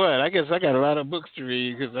 You know what? I guess I got a lot of books to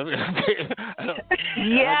read because I don't.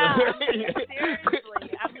 Yeah, seriously.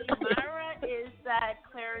 Myra is that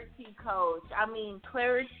clarity coach.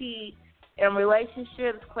 Clarity in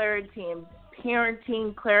relationships, clarity in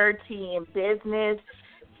parenting, clarity in business,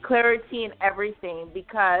 clarity in everything.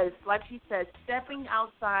 Because, like she said, stepping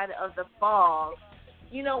outside of the fog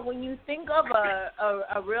when you think of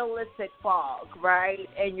a realistic fog, right,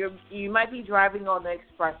 and you might be driving on the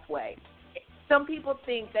expressway, some people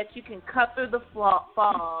think that you can cut through the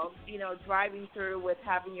fog, driving through with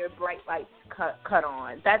having your bright lights cut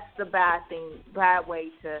on. That's the bad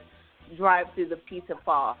way to drive through the piece of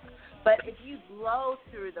fog. But if you blow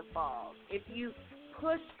through the fog, if you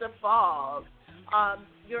push the fog,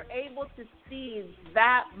 you're able to see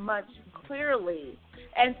that much clearly.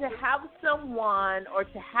 And to have someone or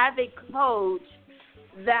to have a coach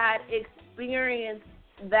that experienced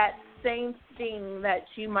that same thing that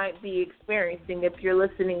you might be experiencing if you're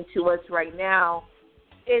listening to us right now,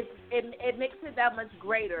 it makes it that much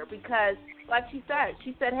greater because, like she said,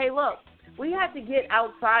 hey, look, we have to get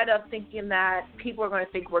outside of thinking that people are going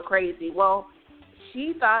to think we're crazy. Well,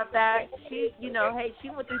 she thought that she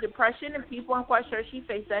went through depression, and people, I'm quite sure she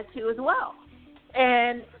faced that too as well.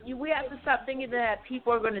 And we have to stop thinking that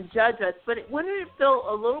people are going to judge us. But wouldn't it feel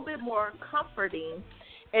a little bit more comforting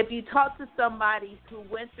if you talk to somebody who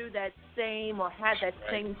went through that same or had that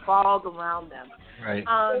same fog around them? Right.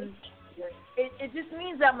 It just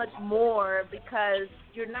means that much more because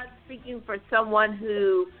you're not speaking for someone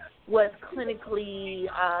who was clinically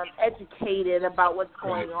educated about what's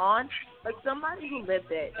going on, but somebody who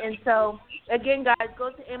lived it. And so, again, guys,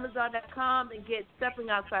 go to Amazon.com and get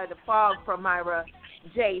Stepping Outside the Fog from Myra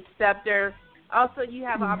J. Stepter. Also, you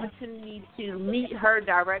have an opportunity to meet her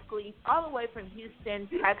directly all the way from Houston,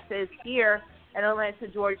 Texas, here in Atlanta,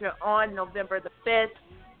 Georgia on November the 5th.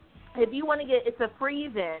 If you want to it's a free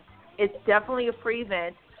event. It's definitely a free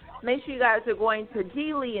event. Make sure you guys are going to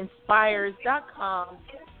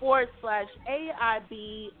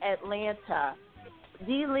dleeinspires.com/AIB Atlanta.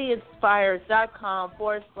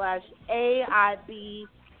 dleeinspires.com/AIB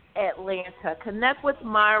Atlanta. Connect with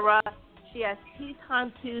Myra. She has Tea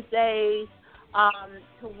Time Tuesdays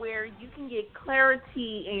to where you can get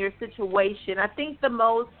clarity in your situation. I think the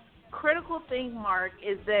most critical thing, Mark,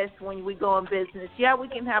 is this when we go in business. Yeah, we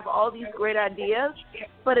can have all these great ideas,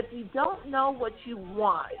 but if you don't know what you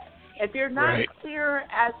want, if you're not clear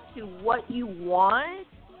as to what you want,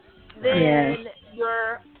 then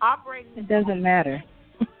you're operating. It doesn't matter.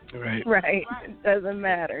 Right. Right. It doesn't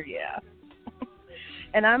matter, yeah.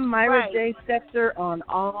 And I'm Myra J. Stepter on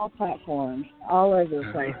all platforms, all over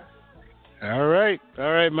the place. All right,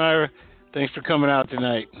 Myra. Thanks for coming out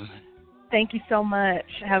tonight. Thank you so much.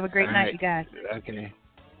 Have a great night, you guys. Okay.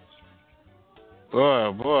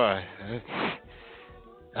 Boy.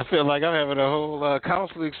 I feel like I'm having a whole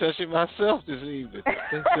counseling session myself this evening.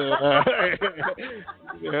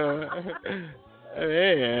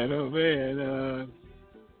 Man.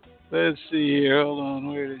 Let's see here. Hold on.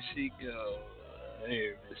 Where did she go?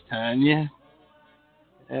 There, Miss Tanya.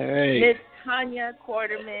 All right. Miss Tanya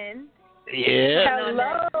Quarterman. Yeah.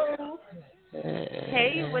 Hello.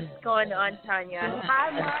 Hey, what's going on, Tanya?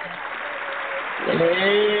 Hi, Marc.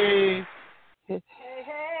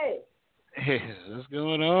 Hey, what's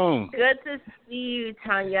going on? Good to see you,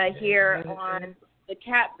 Tanya, here on the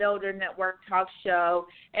CAPBuilder Network Talk Show.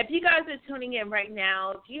 If you guys are tuning in right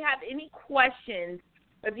now, if you have any questions,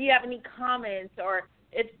 if you have any comments, or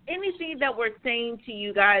if anything that we're saying to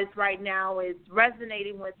you guys right now is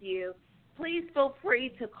resonating with you, please feel free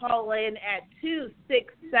to call in at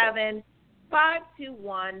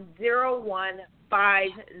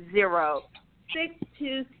 267-521-0150.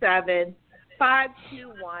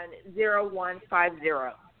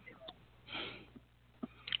 627-521-0150.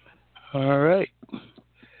 All right.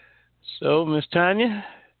 So, Miss Tanya,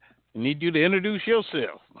 I need you to introduce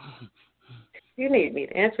yourself. You need me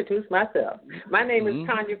to introduce myself. My name is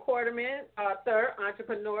Tanya Quarterman, author,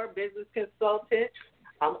 entrepreneur, business consultant.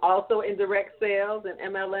 I'm also in direct sales and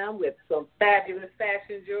MLM with some fabulous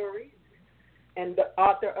fashion jewelry, and the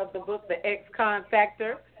author of the book, The Ex-Con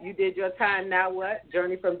Factor. You did your time, now what?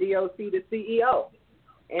 Journey from DOC to CEO.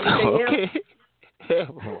 Anything else?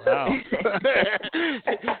 Wow.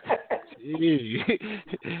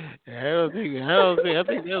 I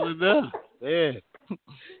think that was enough. Yeah.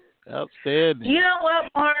 Outstanding. You know what,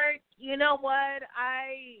 Mark? You know what?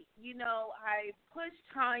 I pushed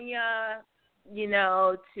Tanya,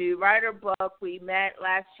 to write her book. We met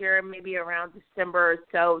last year, maybe around December or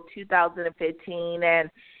so, 2015,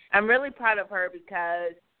 and I'm really proud of her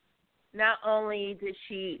because not only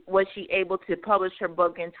was she able to publish her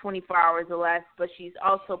book in 24 hours or less, but she's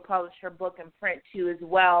also published her book in print too as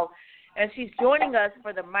well. And she's joining us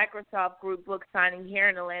for the Microsoft Group book signing here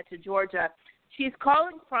in Atlanta, Georgia. She's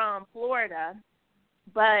calling from Florida,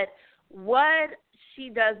 but what she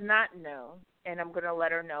does not know, and I'm going to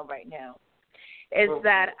let her know right now, is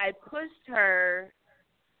that I pushed her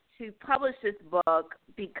to publish this book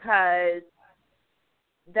because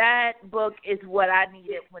that book is what I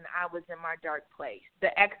needed when I was in my dark place. The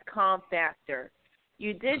XCOM factor.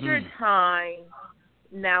 You did your time.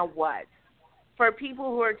 Now what? For people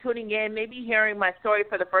who are tuning in, maybe hearing my story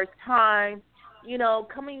for the first time, you know,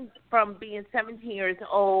 coming from being 17 years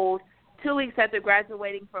old, 2 weeks after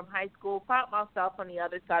graduating from high school, found myself on the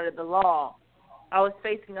other side of the law. I was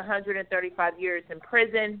facing 135 years in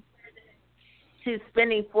prison to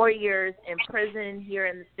spending 4 years in prison here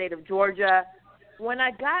in the state of Georgia. When I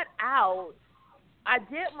got out, I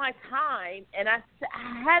did my time, and I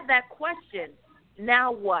had that question,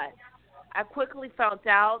 now what? I quickly found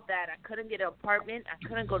out that I couldn't get an apartment, I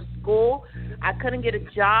couldn't go to school, I couldn't get a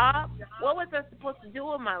job. What was I supposed to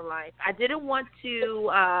do in my life? I didn't want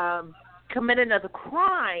to commit another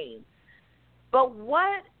crime. But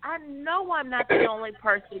what, I know I'm not the only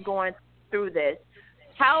person going through this.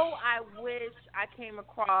 How I wish I came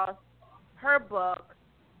across her book,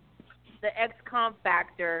 The XCOM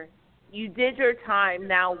Factor. You did your time,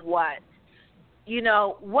 now what? You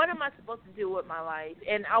know, what am I supposed to do with my life?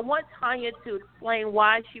 And I want Tonia to explain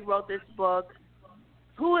why she wrote this book,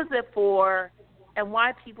 who is it for, and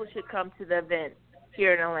why people should come to the event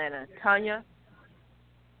here in Atlanta. Tonia?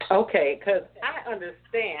 Okay, because I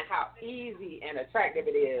understand how easy and attractive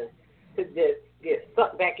it is to just get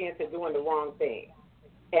sucked back into doing the wrong thing.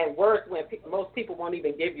 And worse, when most people won't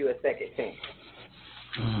even give you a second chance.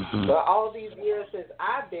 Mm-hmm. But all these years since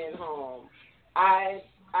I've been home,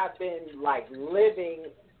 I've been like living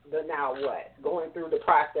the now what, going through the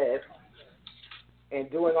process and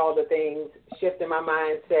doing all the things, shifting my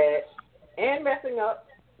mindset and messing up,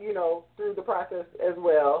 you know, through the process as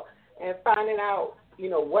well, and finding out, you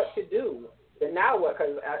know, what to do. The now what,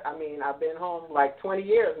 because, I mean, I've been home like 20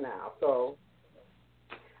 years now, so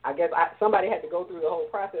I guess somebody had to go through the whole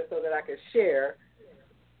process so that I could share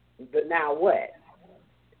the now what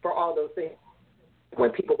for all those things. When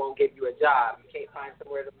people won't give you a job, you can't find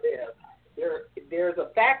somewhere to live. There's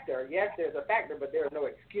a factor. Yes, there's a factor, but there are no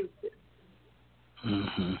excuses.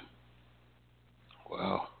 Mm-hmm.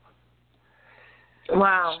 Wow.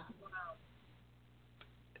 Wow.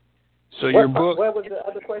 So your book. What was the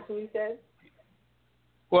other question you said?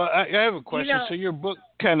 Well, I have a question. You know, so your book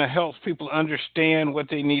kind of helps people understand what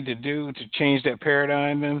they need to do to change that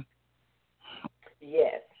paradigm then?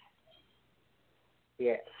 Yes.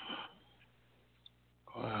 Yes.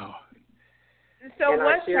 Wow. So and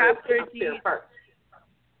what chapter do you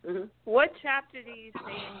what chapter do you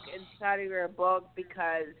think inside of your book?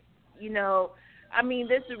 Because, you know, I mean,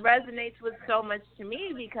 this resonates with so much to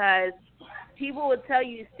me because people would tell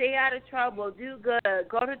you, stay out of trouble, do good,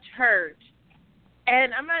 go to church.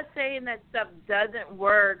 And I'm not saying that stuff doesn't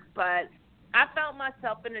work, but I found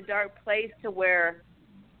myself in a dark place to where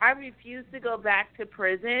I refused to go back to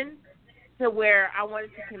prison, to where I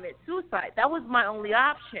wanted to commit suicide. That was my only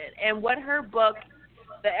option. And what her book,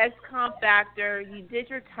 The XCOM Factor, You Did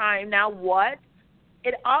Your Time, Now What?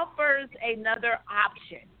 It offers another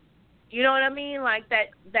option. You know what I mean? Like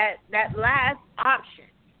that last option.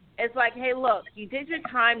 It's like, hey, look, you did your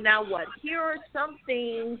time, now what? Here are some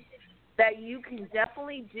things that you can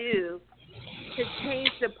definitely do to change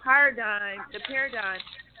the paradigm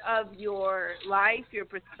of your life, your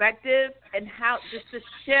perspective, and how just to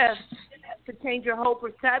shift to change your whole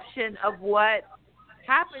perception of what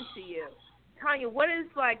happened to you. Tonia, what is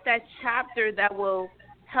like that chapter that will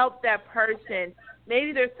help that person?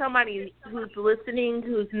 Maybe there's somebody who's listening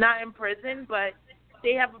who's not in prison, but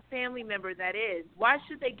they have a family member that is. Why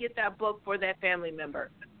should they get that book for that family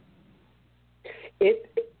member?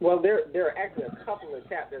 Well, there are actually a couple of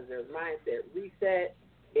chapters. There's Mindset Reset.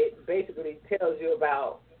 It basically tells you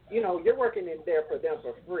about, you know, you're working in there for them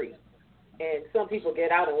for free. And some people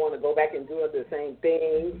get out and want to go back and do the same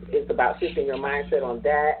thing. It's about shifting your mindset on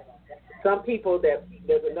that. Some people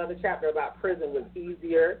there's another chapter about prison was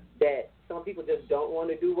easier, that some people just don't want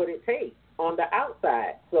to do what it takes on the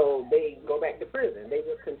outside. So they go back to prison. They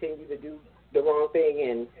just continue to do the wrong thing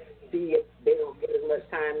and see if they don't get as much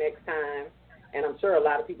time next time. And I'm sure a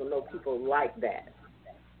lot of people know people like that.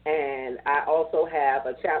 And I also have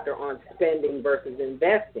a chapter on spending versus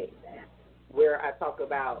investing, where I talk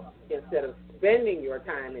about instead of spending your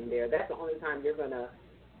time in there, that's the only time you're going to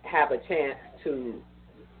have a chance to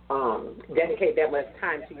dedicate that much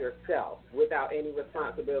time to yourself without any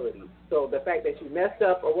responsibility. So the fact that you messed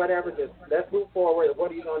up or whatever, just let's move forward.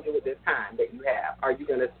 What are you going to do with this time that you have? Are you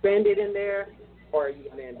going to spend it in there, or are you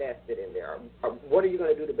going to invest it in there? Or what are you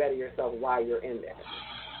going to do to better yourself while you're in there?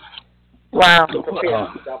 Wow. To prepare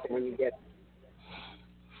yourself when you get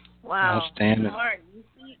there. Wow. Outstanding. Mark,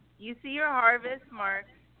 you see your harvest, Mark.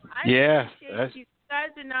 I yeah. appreciate you guys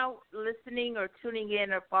are now listening or tuning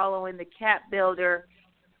in or following the CAPBuilder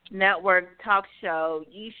network talk show,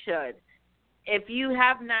 you should. If you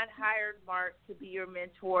have not hired Marc to be your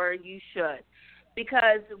mentor, you should.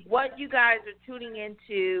 Because what you guys are tuning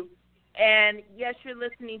into, and yes, you're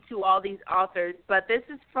listening to all these authors, but this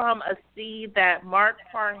is from a seed that Marc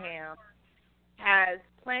Parham has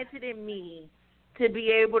planted in me to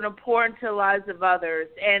be able to pour into the lives of others.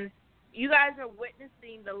 And you guys are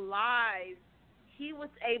witnessing the lives he was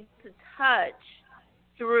able to touch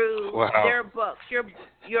through their books.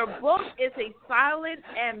 Your book is a silent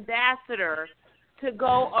ambassador to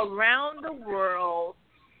go around the world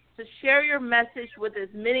to share your message with as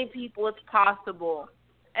many people as possible.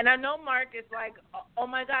 And I know Marc is like, oh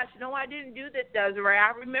my gosh, no, I didn't do this, Desiree.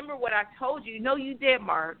 I remember what I told you. No, you did,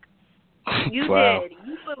 Marc. You did.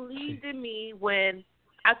 You believed in me when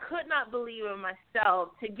I could not believe in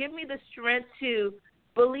myself, to give me the strength to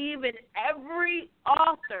believe in every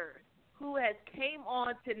author who has came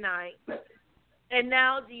on tonight. And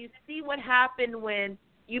now do you see what happened when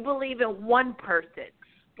you believe in one person?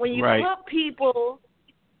 When you put people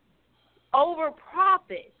over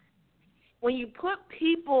profit, when you put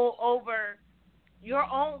people over your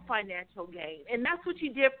own financial gain. And that's what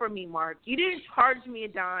you did for me, Marc. You didn't charge me a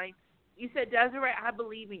dime. You said, Desiree, I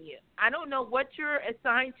believe in you. I don't know what you're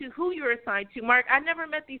assigned to, who you're assigned to, Marc. I never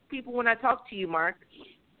met these people when I talked to you, Marc.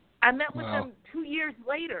 I met with them 2 years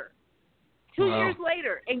later. 2 years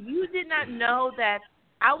later. And you did not know that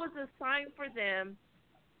I was assigned for them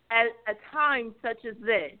at a time such as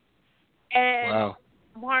this. And,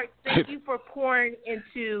 Marc, thank you for pouring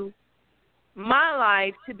into my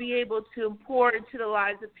life to be able to pour into the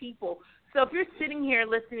lives of people. So if you're sitting here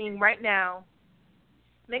listening right now,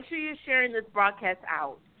 make sure you're sharing this broadcast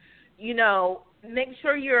out. You know, make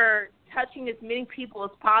sure you're touching as many people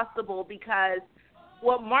as possible, because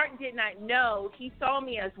what Marc did not know, he saw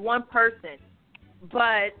me as one person,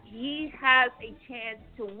 but he has a chance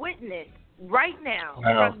to witness right now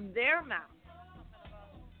from their mouth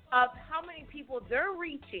of how many people they're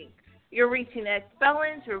reaching. You're reaching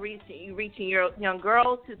ex-felons, you're reaching your young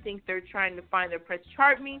girls who think they're trying to find their Prince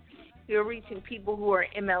Charming. You're reaching people who are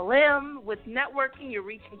MLM with networking. You're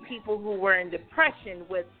reaching people who were in depression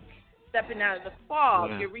with stepping out of the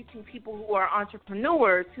fog. You're reaching people who are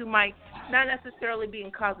entrepreneurs who might not necessarily be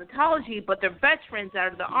in cosmetology, but they're veterans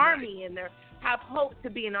out of the Army and they have hope to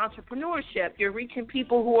be in entrepreneurship. You're reaching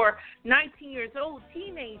people who are 19 years old,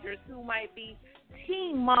 teenagers who might be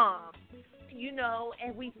teen moms, you know,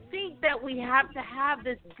 and we think that we have to have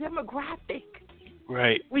this demographic.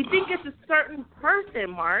 Right. We think it's a certain person,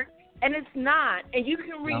 Marc. And it's not. And you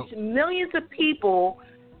can reach millions of people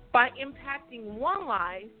by impacting one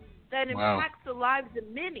life that impacts the lives of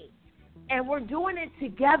many. And we're doing it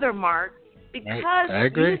together, Marc, because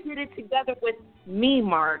you did it together with me,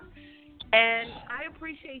 Marc. And I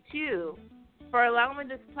appreciate you for allowing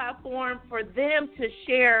this platform for them to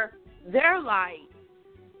share their life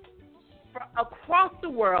across the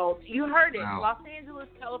world. You heard it. Los Angeles,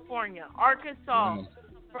 California, Arkansas,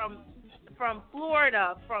 from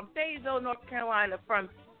Florida, from Fayetteville, North Carolina, from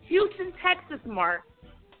Houston, Texas, Marc,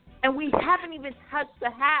 and we haven't even touched the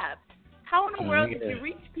half. How in the world did you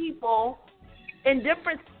reach people in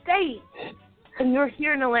different states and you're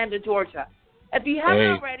here in Atlanta, Georgia? If you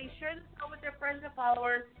haven't already, share this out with your friends and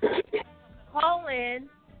followers. Call in,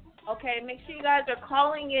 okay? Make sure you guys are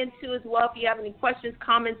calling in, too, as well, if you have any questions,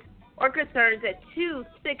 comments, or concerns at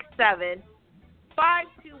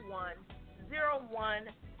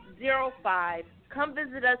 267-521-0105. Come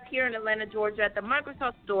visit us here in Atlanta, Georgia at the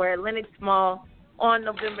Microsoft store at LewisTongela on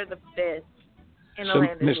November the 5th in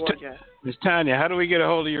Atlanta, Georgia. Ms. Tonia, how do we get a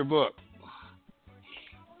hold of your book?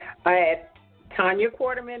 At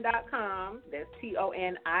ToniaQuarterman.com. That's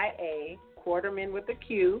TONIA, Quarterman with a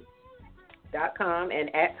Q.com,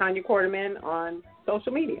 and at Tonia Quarterman on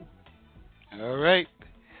social media. All right.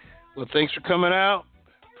 Well, thanks for coming out.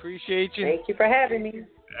 Appreciate you. Thank you for having me.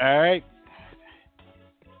 All right.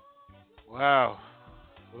 Wow.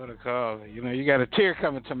 What a call. You know, you got a tear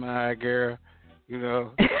coming to my eye, girl. You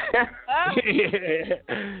know. Yeah,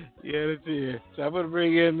 the tear. So I'm going to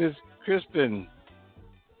bring in Miss Crispin.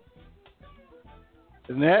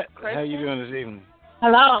 Synetta, how you doing this evening?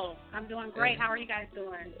 Hello. I'm doing great. How are you guys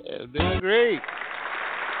doing? Doing great.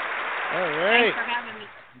 All right. Thanks for having me.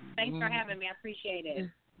 Thanks for having me. I appreciate it.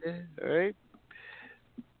 All right.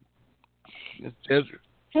 Miss Desiree.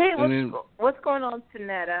 Hey, what's going on,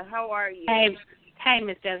 Synetta? How are you? Hey,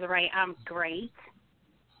 Miss Desiree. I'm great.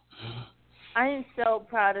 I am so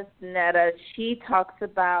proud of Synetta. She talks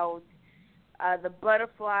about the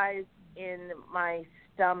butterflies in my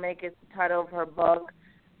stomach. It's the title of her book.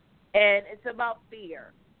 And it's about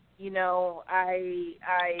fear. I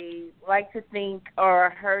like to think,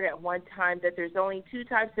 or heard at one time, that there's only two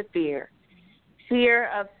types of fear. Fear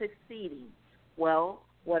of succeeding. Well,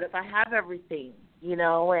 what if I have everything,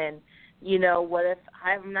 and, what if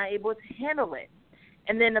I'm not able to handle it?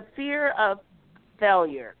 And then the fear of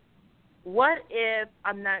failure. What if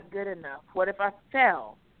I'm not good enough? What if I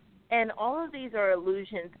fail? And all of these are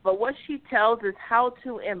illusions, but what she tells is how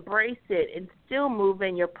to embrace it and still move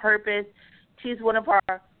in your purpose. She's one of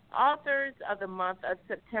our authors of the month of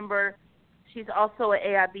September. She's also an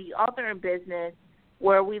AIB author in business,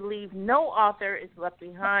 where we leave no author is left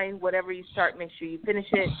behind. Whatever you start, make sure you finish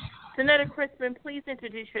it. Synetta Crispin, please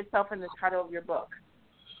introduce yourself and the title of your book.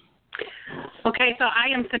 Okay, so I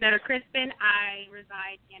am Synetta Crispin. I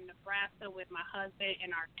reside in Nebraska with my husband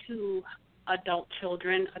and our two adult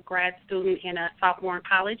children, a grad student and a sophomore in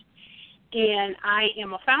college. And I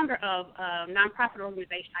am a founder of a nonprofit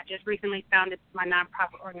organization. I just recently founded my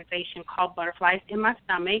nonprofit organization called Butterflies in My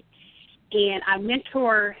Stomach. And I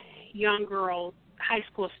mentor young girls, high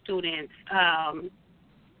school students,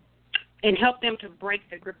 and help them to break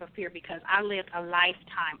the grip of fear, because I lived a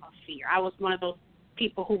lifetime of fear. I was one of those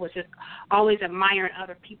people who was just always admiring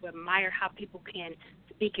other people, admire how people can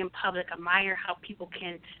speak in public, admire how people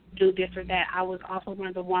can do this or that. I was also one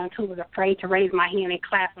of the ones who was afraid to raise my hand in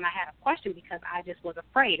class when I had a question, because I just was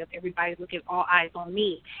afraid of everybody looking all eyes on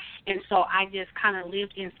me. And so I just kind of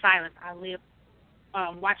lived in silence. I lived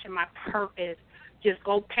watching my purpose just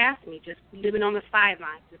go past me, just living on the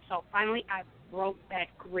sidelines. And so finally I broke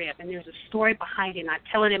that grip, and there's a story behind it, and I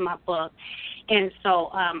tell it in my book. And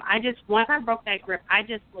so once I broke that grip, I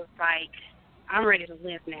just was like, I'm ready to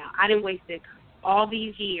live now. I didn't waste all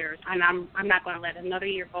these years, and I'm not going to let another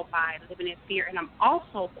year go by living in fear. And I'm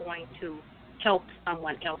also going to help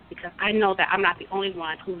someone else, because I know that I'm not the only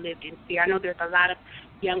one who lived in fear. I know there's a lot of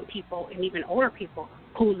young people and even older people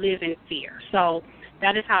who live in fear. So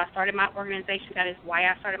that is how I started my organization. That is why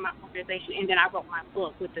I started my organization. And then I wrote my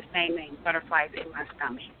book with the same name, Butterflies in My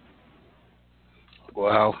Stomach.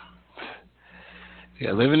 Wow.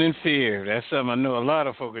 Yeah, living in fear. That's something I know a lot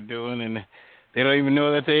of folk are doing, and they don't even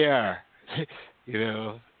know that they are.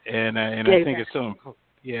 And I think it's so important.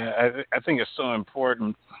 Yeah, I think it's so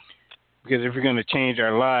important, because if we're going to change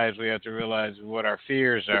our lives, we have to realize what our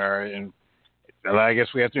fears are, and I guess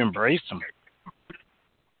we have to embrace them.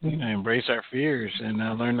 Embrace our fears and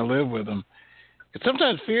learn to live with them. Because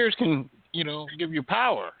sometimes fears can, give you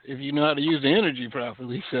power if you know how to use the energy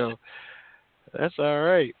properly. So that's all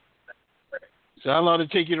right. So how long did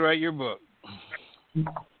it take you to write your book?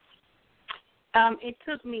 It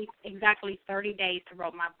took me exactly 30 days to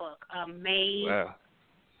write my book. May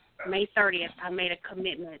 30th, I made a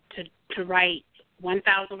commitment to write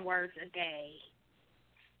 1,000 words a day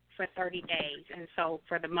for 30 days. And so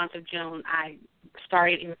for the month of June, I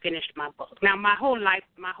started and finished my book. Now, my whole life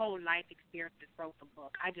experience is wrote the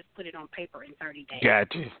book. I just put it on paper in 30 days.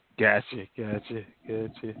 Gotcha.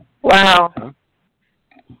 Wow. Huh?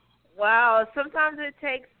 Wow. Sometimes it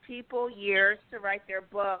takes people years to write their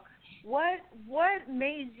book. What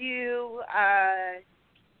made you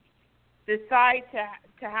decide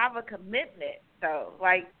to have a commitment, though?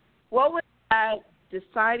 Like, what was that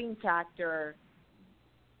deciding factor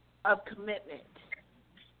of commitment?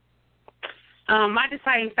 My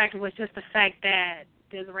deciding factor was just the fact that,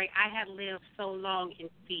 Desiree, I had lived so long in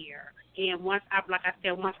fear. And once I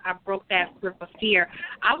broke that grip of fear,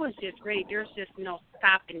 I was just ready. There's just no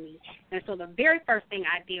stopping me. And so the very first thing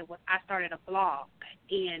I did was I started a blog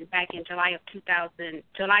back in July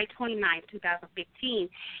 29, 2015.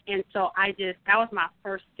 And so that was my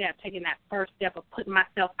first step, taking that first step of putting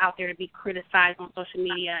myself out there to be criticized on social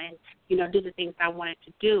media and, do the things I wanted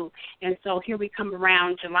to do. And so here we come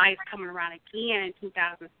around, July is coming around again in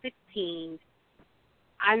 2016.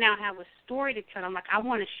 I now have a story to tell. I'm like, I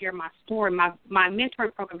want to share my story. My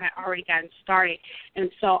mentoring program had already gotten started,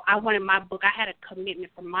 and so I wanted my book. I had a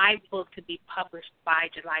commitment for my book to be published by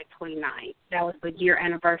July 29th. That was the year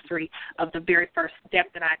anniversary of the very first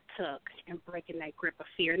step that I took in breaking that grip of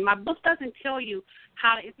fear. And my book doesn't tell you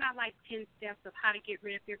it's not like 10 steps of how to get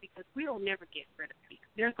rid of fear, because we will never get rid of fear.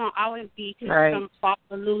 There's going to always be some false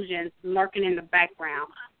illusions lurking in the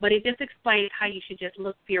background. But it just explains how you should just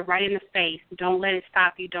look fear right in the face. Don't let it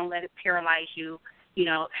stop you. Don't let it paralyze you.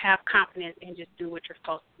 Have confidence and just do what you're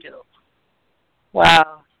supposed to do.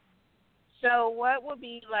 Wow. So what would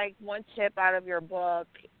be like one tip out of your book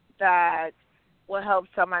that will help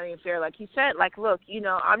somebody in fear? Like you said, look,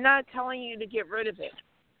 I'm not telling you to get rid of it.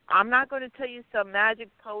 I'm not going to tell you some magic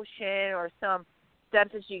potion or some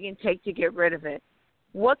steps that you can take to get rid of it.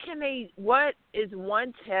 What is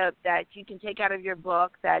one tip that you can take out of your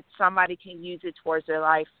book that somebody can use it towards their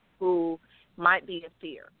life who might be in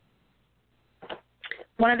fear?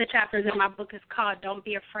 One of the chapters in my book is called Don't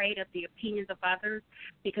Be Afraid of the Opinions of Others,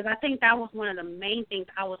 because I think that was one of the main things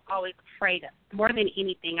I was always afraid of. More than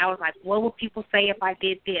anything, I was like, what will people say if I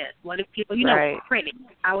did this? What if people, critics.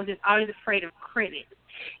 I was just always afraid of critics.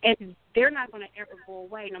 And they're not going to ever go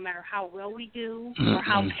away no matter how well we do or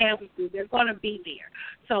how bad we do. They're going to be there.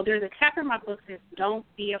 So there's a chapter in my book that says don't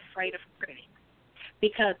be afraid of critics,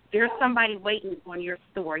 because there's somebody waiting on your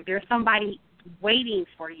story. There's somebody waiting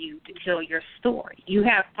for you to tell your story. You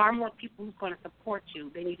have far more people who's going to support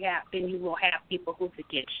you than you will have people who's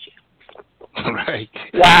against you. Right.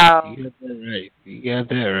 Wow. You got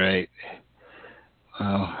that right.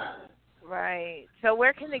 Wow. Right. So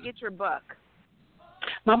where can they get your book?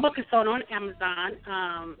 My book is sold on Amazon,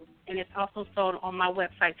 and it's also sold on my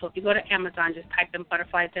website. So if you go to Amazon, just type in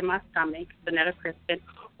Butterflies in My Stomach, Synetta Crispin,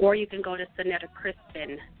 or you can go to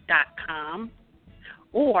SynettaCrispin.com,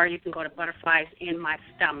 or you can go to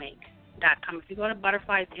ButterfliesInMyStomach.com. If you go to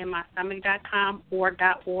ButterfliesInMyStomach.com or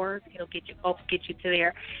 .org, it'll get you to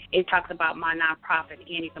there. It talks about my nonprofit,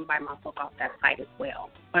 and you can buy my book off that site as well.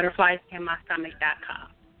 ButterfliesInMyStomach.com.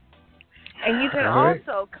 And you can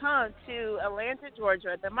also come to Atlanta,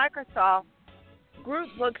 Georgia, at the Microsoft group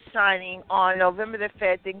book signing on November the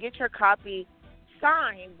 5th and get your copy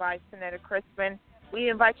signed by Synetta Crispin. We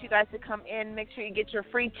invite you guys to come in. Make sure you get your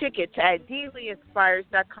free tickets at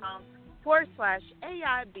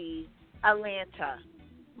DailyInspires.com/AIB Atlanta.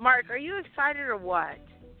 Mark, are you excited or what?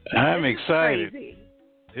 I'm excited. Crazy.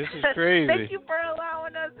 This is crazy. Thank you for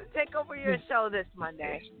allowing us to take over your show this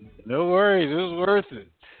Monday. No worries. It was worth it.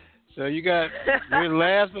 So you got,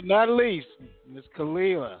 last but not least, Miss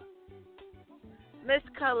Khalilah. Miss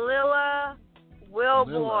Khalilah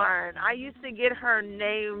Wilbourn. I used to get her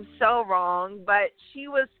name so wrong, but she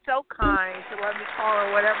was so kind to let me call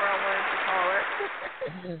her whatever I wanted to call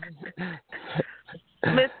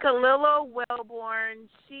her. Miss Khalilah Wilbourn,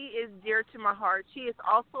 she is dear to my heart. She is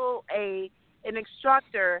also an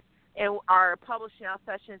instructor in our publishing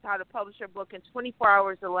sessions, how to publish your book in 24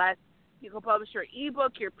 hours or less. You can publish your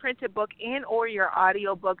ebook, your printed book, and or your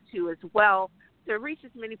audio book too as well, to reach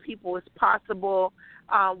as many people as possible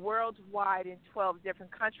worldwide in 12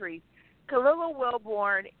 different countries. Khalilah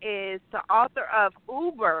Wilbourn is the author of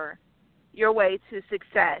Uber, Your Way to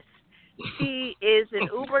Success. She is an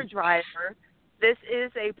Uber driver. This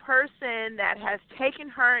is a person that has taken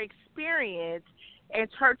her experience and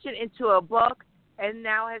turned it into a book and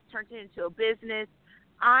now has turned it into a business.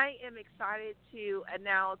 I am excited to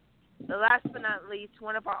announce, the last but not least,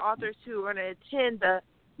 one of our authors who are going to attend the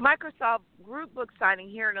Microsoft group book signing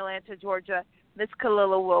here in Atlanta, Georgia, Miss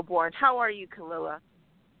Khalilah Wilbourn. How are you, Khalilah?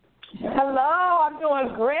 Hello, I'm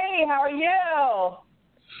doing great. How are you?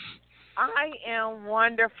 I am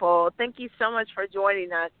wonderful. Thank you so much for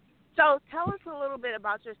joining us. So tell us a little bit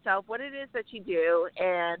about yourself, what it is that you do,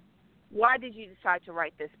 and why did you decide to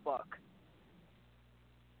write this book?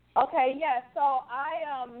 Okay, yes. So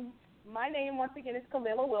my name, once again, is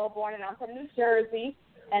Khalilah Wilbourn, and I'm from New Jersey.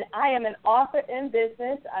 And I am an author in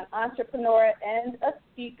business, an entrepreneur, and a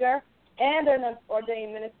speaker, and an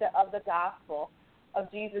ordained minister of the gospel of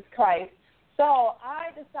Jesus Christ. So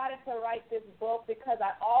I decided to write this book because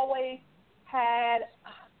I always had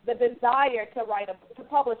the desire to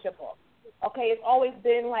publish a book. Okay, it's always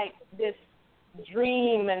been like this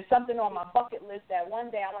dream and something on my bucket list that one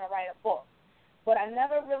day I want to write a book. But I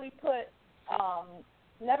never really put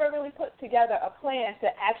together a plan to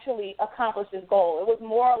actually accomplish this goal. It was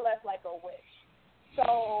more or less like a wish.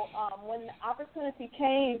 So when the opportunity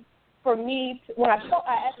came for me, when I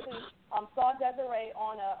actually saw Desiree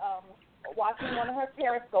on watching one of her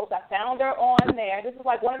periscopes. I found her on there. This is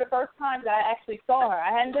like one of the first times that I actually saw her.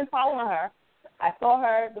 I hadn't been following her. I saw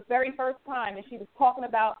her the very first time, and she was talking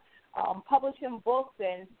about publishing books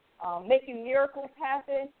and making miracles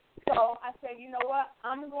happen. So I said, you know what,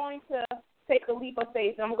 I'm going to take a leap of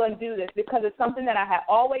faith, and I'm going to do this because it's something that I had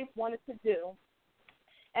always wanted to do.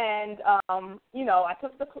 And, I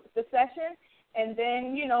took the session, and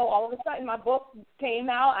then, all of a sudden my book came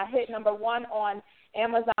out. I hit number 1 on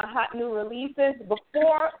Amazon Hot New Releases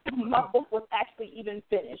before my book was actually even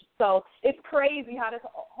finished. So it's crazy how this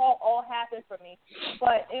all happened for me.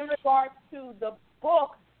 But in regards to the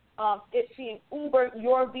book, it being Uber,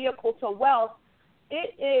 Your Vehicle to Wealth,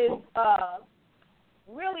 it is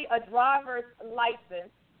really a driver's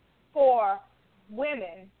license for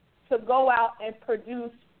women to go out and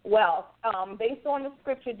produce wealth. Based on the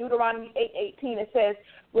scripture, Deuteronomy 8:18, it says,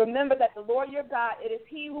 remember that the Lord your God, it is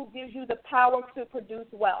he who gives you the power to produce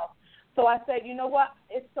wealth. So I said, you know what?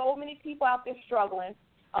 It's so many people out there struggling,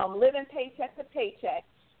 living paycheck to paycheck.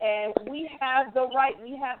 And we have the right,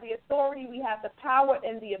 we have the authority, we have the power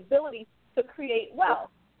and the ability to create wealth.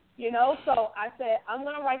 So I said, I'm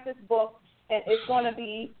going to write this book, and it's going to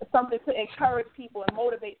be something to encourage people and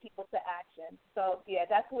motivate people to action. So, yeah,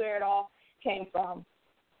 that's where it all came from.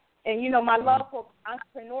 And, my love for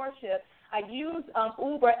entrepreneurship, I use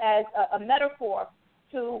Uber as a metaphor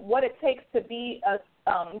to what it takes to be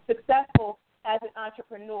successful as an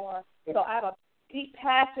entrepreneur. So I have a deep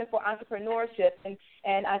passion for entrepreneurship,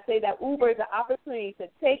 and I say that Uber is an opportunity to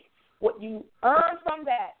take what you earn from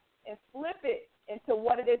that and flip it into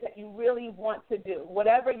what it is that you really want to do.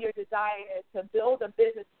 Whatever your desire is to build a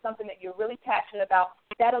business, something that you're really passionate about,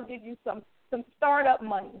 that'll give you some startup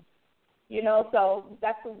money. So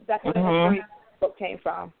that's where the book came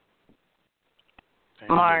from.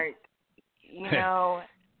 Mark,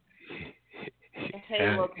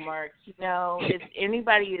 hey, look, Mark, if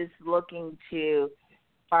anybody is looking to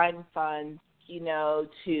find funds,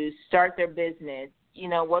 to start their business,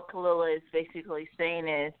 what Khalilah is basically saying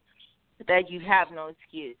is that you have no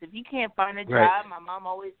excuse. If you can't find a job, my mom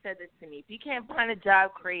always said this to me, if you can't find a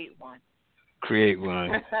job, create one. Create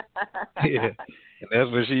one. Yeah, and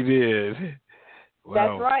that's what she did. Wow.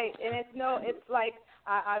 That's right, and it's like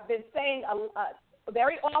I've been saying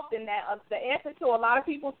very often that the answer to a lot of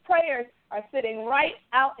people's prayers are sitting right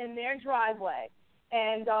out in their driveway,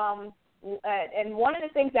 and one of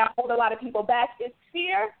the things that hold a lot of people back is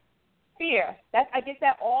fear. I get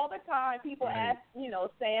that all the time. People ask,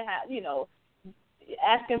 saying how,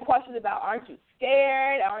 asking questions about, aren't you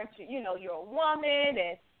scared? Aren't you, you're a woman,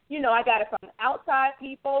 and I got it from outside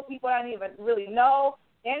people I didn't even really know,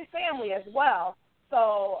 and family as well.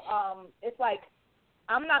 So it's like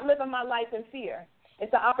I'm not living my life in fear.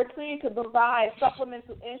 It's an opportunity to provide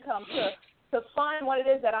supplemental income to fund what it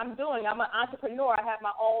is that I'm doing. I'm an entrepreneur. I have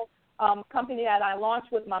my own company that I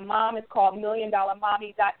launched with my mom. It's called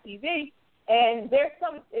MillionDollarMommy.tv, and there's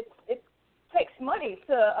it takes money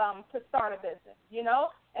to start a business,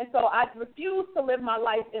 And so I refuse to live my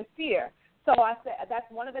life in fear. So I said that's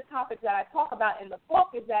one of the topics that I talk about in the book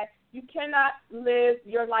is that you cannot live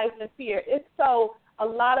your life in fear. If so, a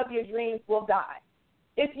lot of your dreams will die.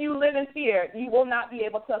 If you live in fear, you will not be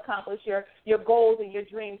able to accomplish your goals and your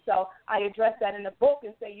dreams. So I address that in the book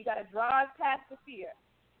and say you got to drive past the fear.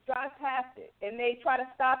 Drive past it. It may try to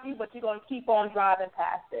stop you, but you're going to keep on driving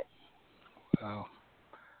past it. Wow.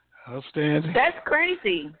 Outstanding. That's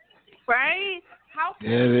crazy, right? How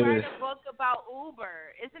can you write a book about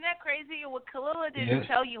Uber? Isn't that crazy? What Khalilah didn't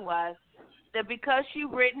tell you was that because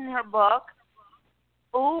you've written her book,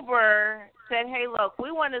 Uber said, hey, look,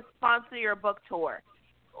 we want to sponsor your book tour.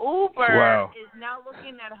 Uber is now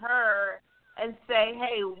looking at her and say,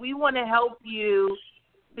 hey, we want to help you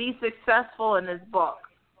be successful in this book.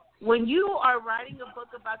 When you are writing a book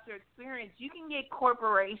about your experience, you can get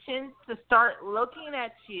corporations to start looking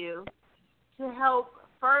at you to help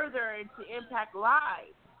further and to impact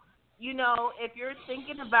lives. If you're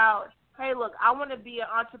thinking about, hey, look, I want to be an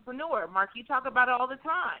entrepreneur. Mark, you talk about it all the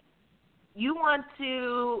time. You want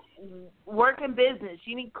to work in business.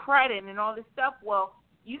 You need credit and all this stuff. Well,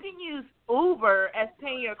 you can use Uber as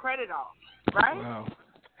paying your credit off, right?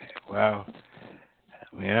 Wow.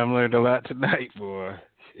 Man, I've learned a lot tonight, boy.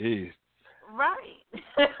 Jeez. Right.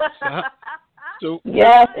 So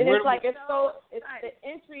yes, and it's the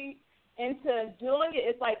entry into doing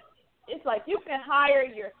it. It's like you can hire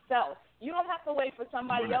yourself. You don't have to wait for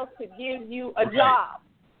somebody else to give you a job.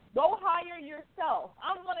 Go hire yourself.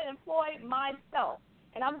 I'm going to employ myself,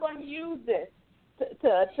 and I'm going to use this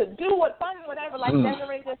to do whatever, like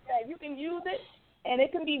Desiree just said. You can use it, and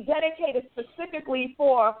it can be dedicated specifically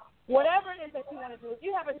for whatever it is that you want to do. If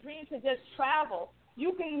you have a dream to just travel,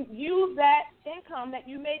 you can use that income that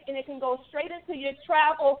you make, and it can go straight into your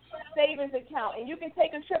travel savings account. And you can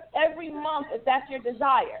take a trip every month if that's your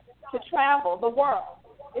desire, to travel the world.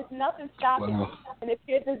 It's nothing stopping you. And if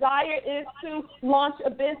your desire is to launch a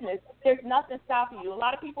business, there's nothing stopping you. A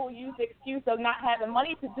lot of people use the excuse of not having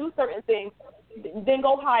money to do certain things. Then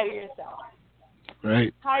go hire yourself.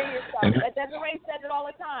 Right. Hire yourself. Desiree said it all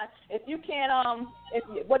the time. If you can't,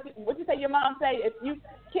 what you say your mom say? If you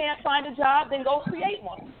can't find a job, then go create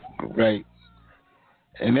one. Right.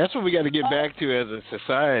 And that's what we got to get back to as a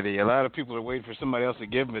society. A lot of people are waiting for somebody else to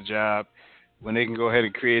give them a job when they can go ahead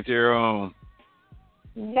and create their own.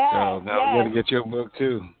 Yes. So now we got to get your book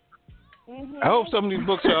too. Mm-hmm. I hope some of these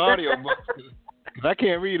books are audio books because I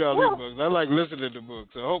can't read all these books. I like listening to books.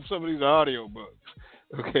 So I hope some of these are audio books.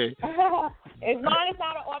 Okay. Mine is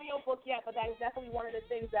not an audio book yet, but that is definitely one of the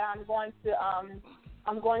things that I'm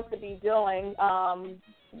going to be doing.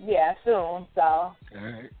 Yeah, soon. So, all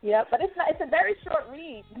right. Yeah, but it's a very short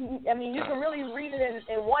read. I mean, you can really read it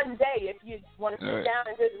in one day if you want to sit down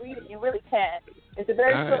and just read it. You really can. It's a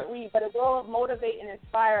very short read, but it will motivate and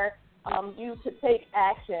inspire you to take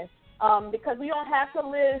action. Because we don't have to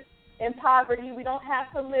live in poverty. We don't have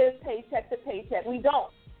to live paycheck to paycheck. We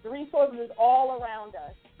don't. The resources is all around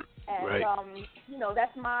us. And,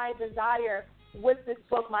 that's my desire with this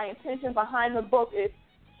book. My intention behind the book is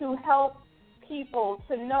to help people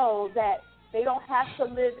to know that they don't have to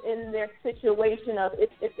live in their situation of, if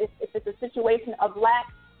it's a situation of lack,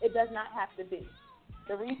 it does not have to be.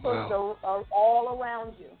 The resources are all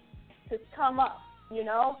around you to come up,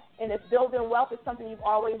 and if building wealth is something you've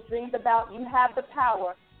always dreamed about, you have the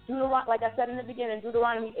power. Like I said in the beginning,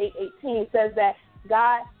 Deuteronomy 8:18 says that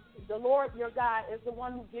God, the Lord your God, is the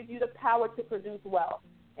one who gives you the power to produce wealth.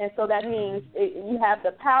 And so that means you have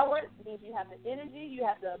the power, it means you have the energy, you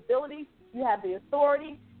have the ability, you have the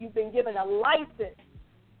authority, you've been given a license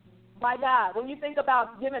by God. When you think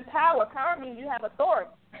about giving power means you have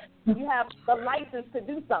authority. You have the license to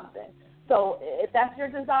do something. So if that's your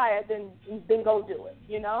desire, then go do it,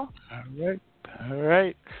 All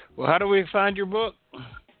right. Well, how do we find your book?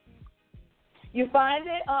 You find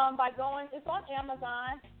it by going, it's on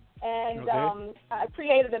Amazon, and I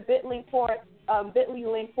created a bit.ly link for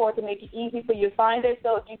it to make it easy for you to find it.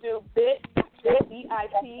 So if you do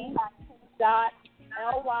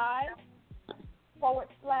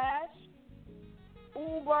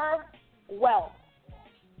bit.ly/uberwealth.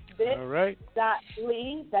 bit.ly,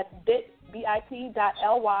 that's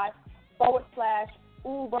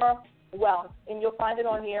bit.ly/uberwealth. And you'll find it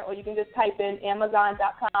on here, or you can just type in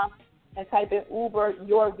Amazon.com and type in Uber,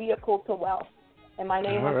 your vehicle to wealth. And my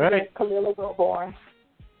name is Khalilah Wilbourn.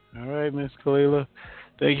 All right, Miss Khalilah.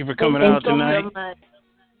 Thank you for coming out tonight.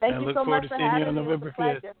 Thank I you look so forward much to for seeing you having on me. November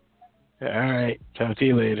 5th. All right. Talk to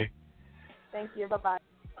you later. Thank you. Bye-bye.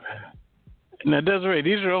 Now, Desiree,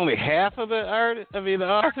 these are only half of the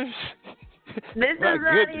authors? This is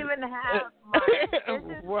not even half, Mark. This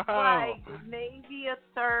is wow. like maybe a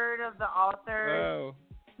third of the authors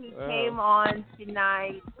who Wow. came on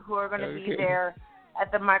tonight who are going to be there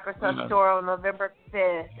at the Microsoft store on November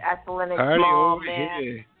 5th at the LewisTongela,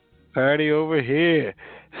 man. Party over here.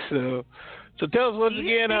 So tell us once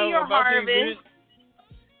again how about harvest? the event.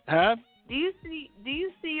 Huh? Do you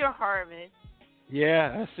see your harvest?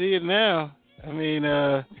 Yeah, I see it now. I mean,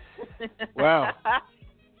 wow.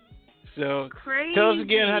 So crazy. Tell us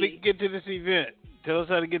again how to get to this event. Tell us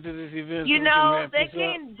how to get to this event. They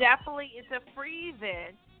can definitely, it's a free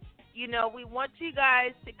event. We want you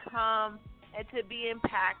guys to come and to be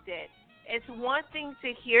impacted. It's one thing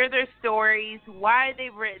to hear their stories, why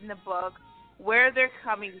they've written the book, where they're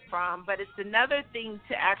coming from, but it's another thing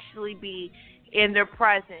to actually be in their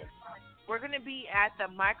presence. We're going to be at the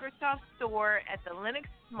Microsoft store at the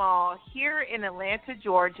LewisTongela here in Atlanta,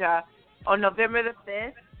 Georgia on November the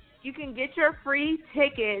 5th. You can get your free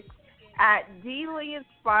tickets at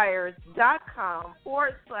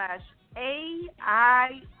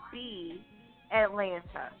dleeinspires.com/AIB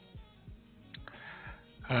Atlanta.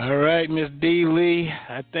 All right, Miss D. Lee,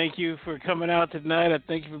 I thank you for coming out tonight. I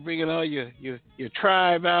thank you for bringing all your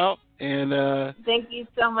tribe out. And thank you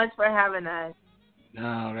so much for having us.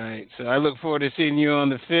 All right. So I look forward to seeing you on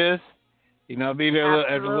the 5th. I'll be there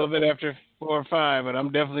a little bit after 4 or 5, but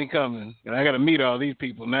I'm definitely coming. And I got to meet all these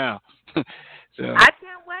people now. So I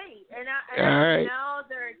can't wait. And I right. know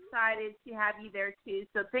they're excited to have you there, too.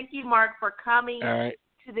 So thank you, Mark, for coming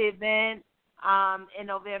to the event in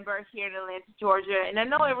November here in Atlanta, Georgia. And I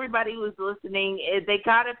know everybody who's listening, they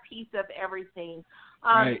got a piece of everything.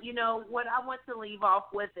 What I want to leave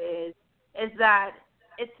off with is that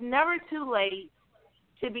it's never too late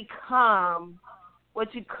to become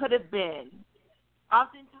what you could have been.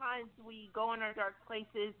 Oftentimes we go in our dark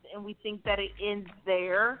places and we think that it ends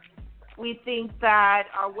there. We think that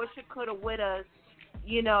our woulda, coulda, woulda,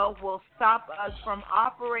 will stop us from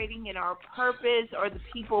operating in our purpose or the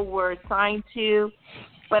people we're assigned to.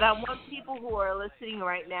 But I want people who are listening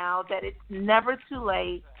right now that it's never too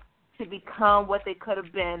late to become what they could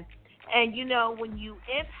have been. And, when you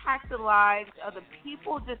impact the lives of the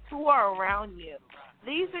people just who are around you,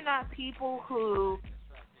 these are not people who,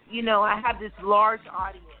 I have this large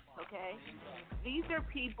audience, okay? These are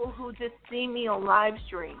people who just see me on live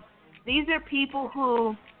stream. These are people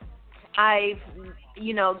who I've,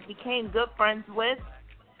 became good friends with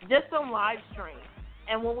just on live stream.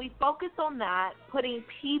 And when we focus on that, putting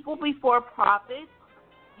people before profits,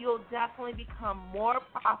 you'll definitely become more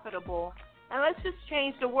profitable. And let's just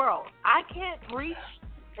change the world. I can't reach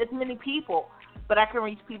as many people, but I can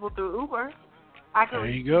reach people through Uber. I can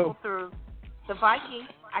reach people through the Viking.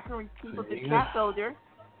 I can reach people through CAPBuilder.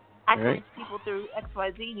 I can reach people through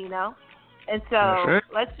XYZ, you know. And so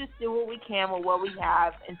let's just do what we can with what we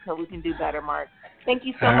have until we can do better, Mark. Thank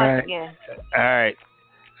you so much again. All right.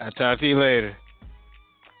 I'll talk to you later.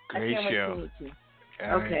 Great I can't show. Wait to meet you.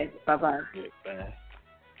 All okay. right. Bye-bye. Bye.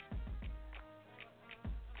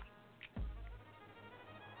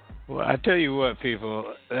 Well, I tell you what,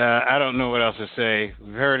 people, I don't know what else to say.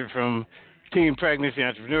 We've heard it from teen pregnancy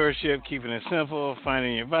entrepreneurship, keeping it simple,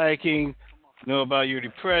 finding your Viking, know about your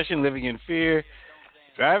depression, living in fear,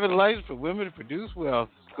 driving license for women to produce wealth.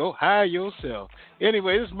 Go hire yourself.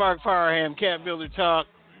 Anyway, this is Marc Parham, CAPBuilder Talk.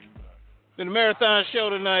 Been a marathon show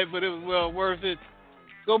tonight, but it was well worth it.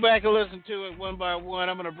 Go back and listen to it one by one.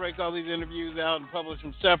 I'm going to break all these interviews out and publish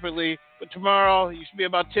them separately. But tomorrow, you should be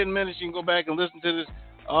about 10 minutes. You can go back and listen to this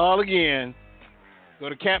all again. Go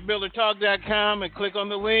to CAPBuilderTalk.com and click on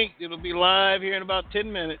the link. It'll be live here in about 10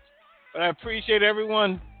 minutes. But I appreciate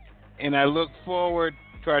everyone, and I look forward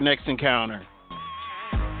to our next encounter.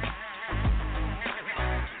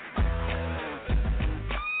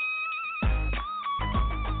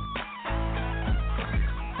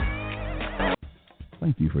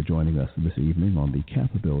 Thank you for joining us this evening on the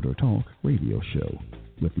CAPBuilder Talk radio show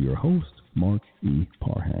with your host, Marc E.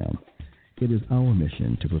 Parham. It is our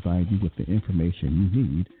mission to provide you with the information you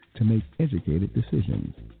need to make educated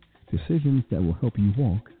decisions that will help you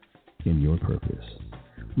walk in your purpose.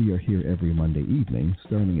 We are here every Monday evening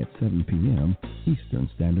starting at 7 p.m. Eastern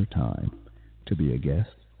Standard Time. To be a guest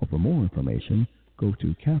or for more information, go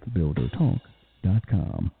to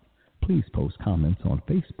CAPBuilderTalk.com. Please post comments on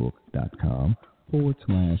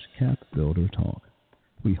Facebook.com/CAPBuilder Talk.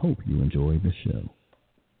 We hope you enjoy the show.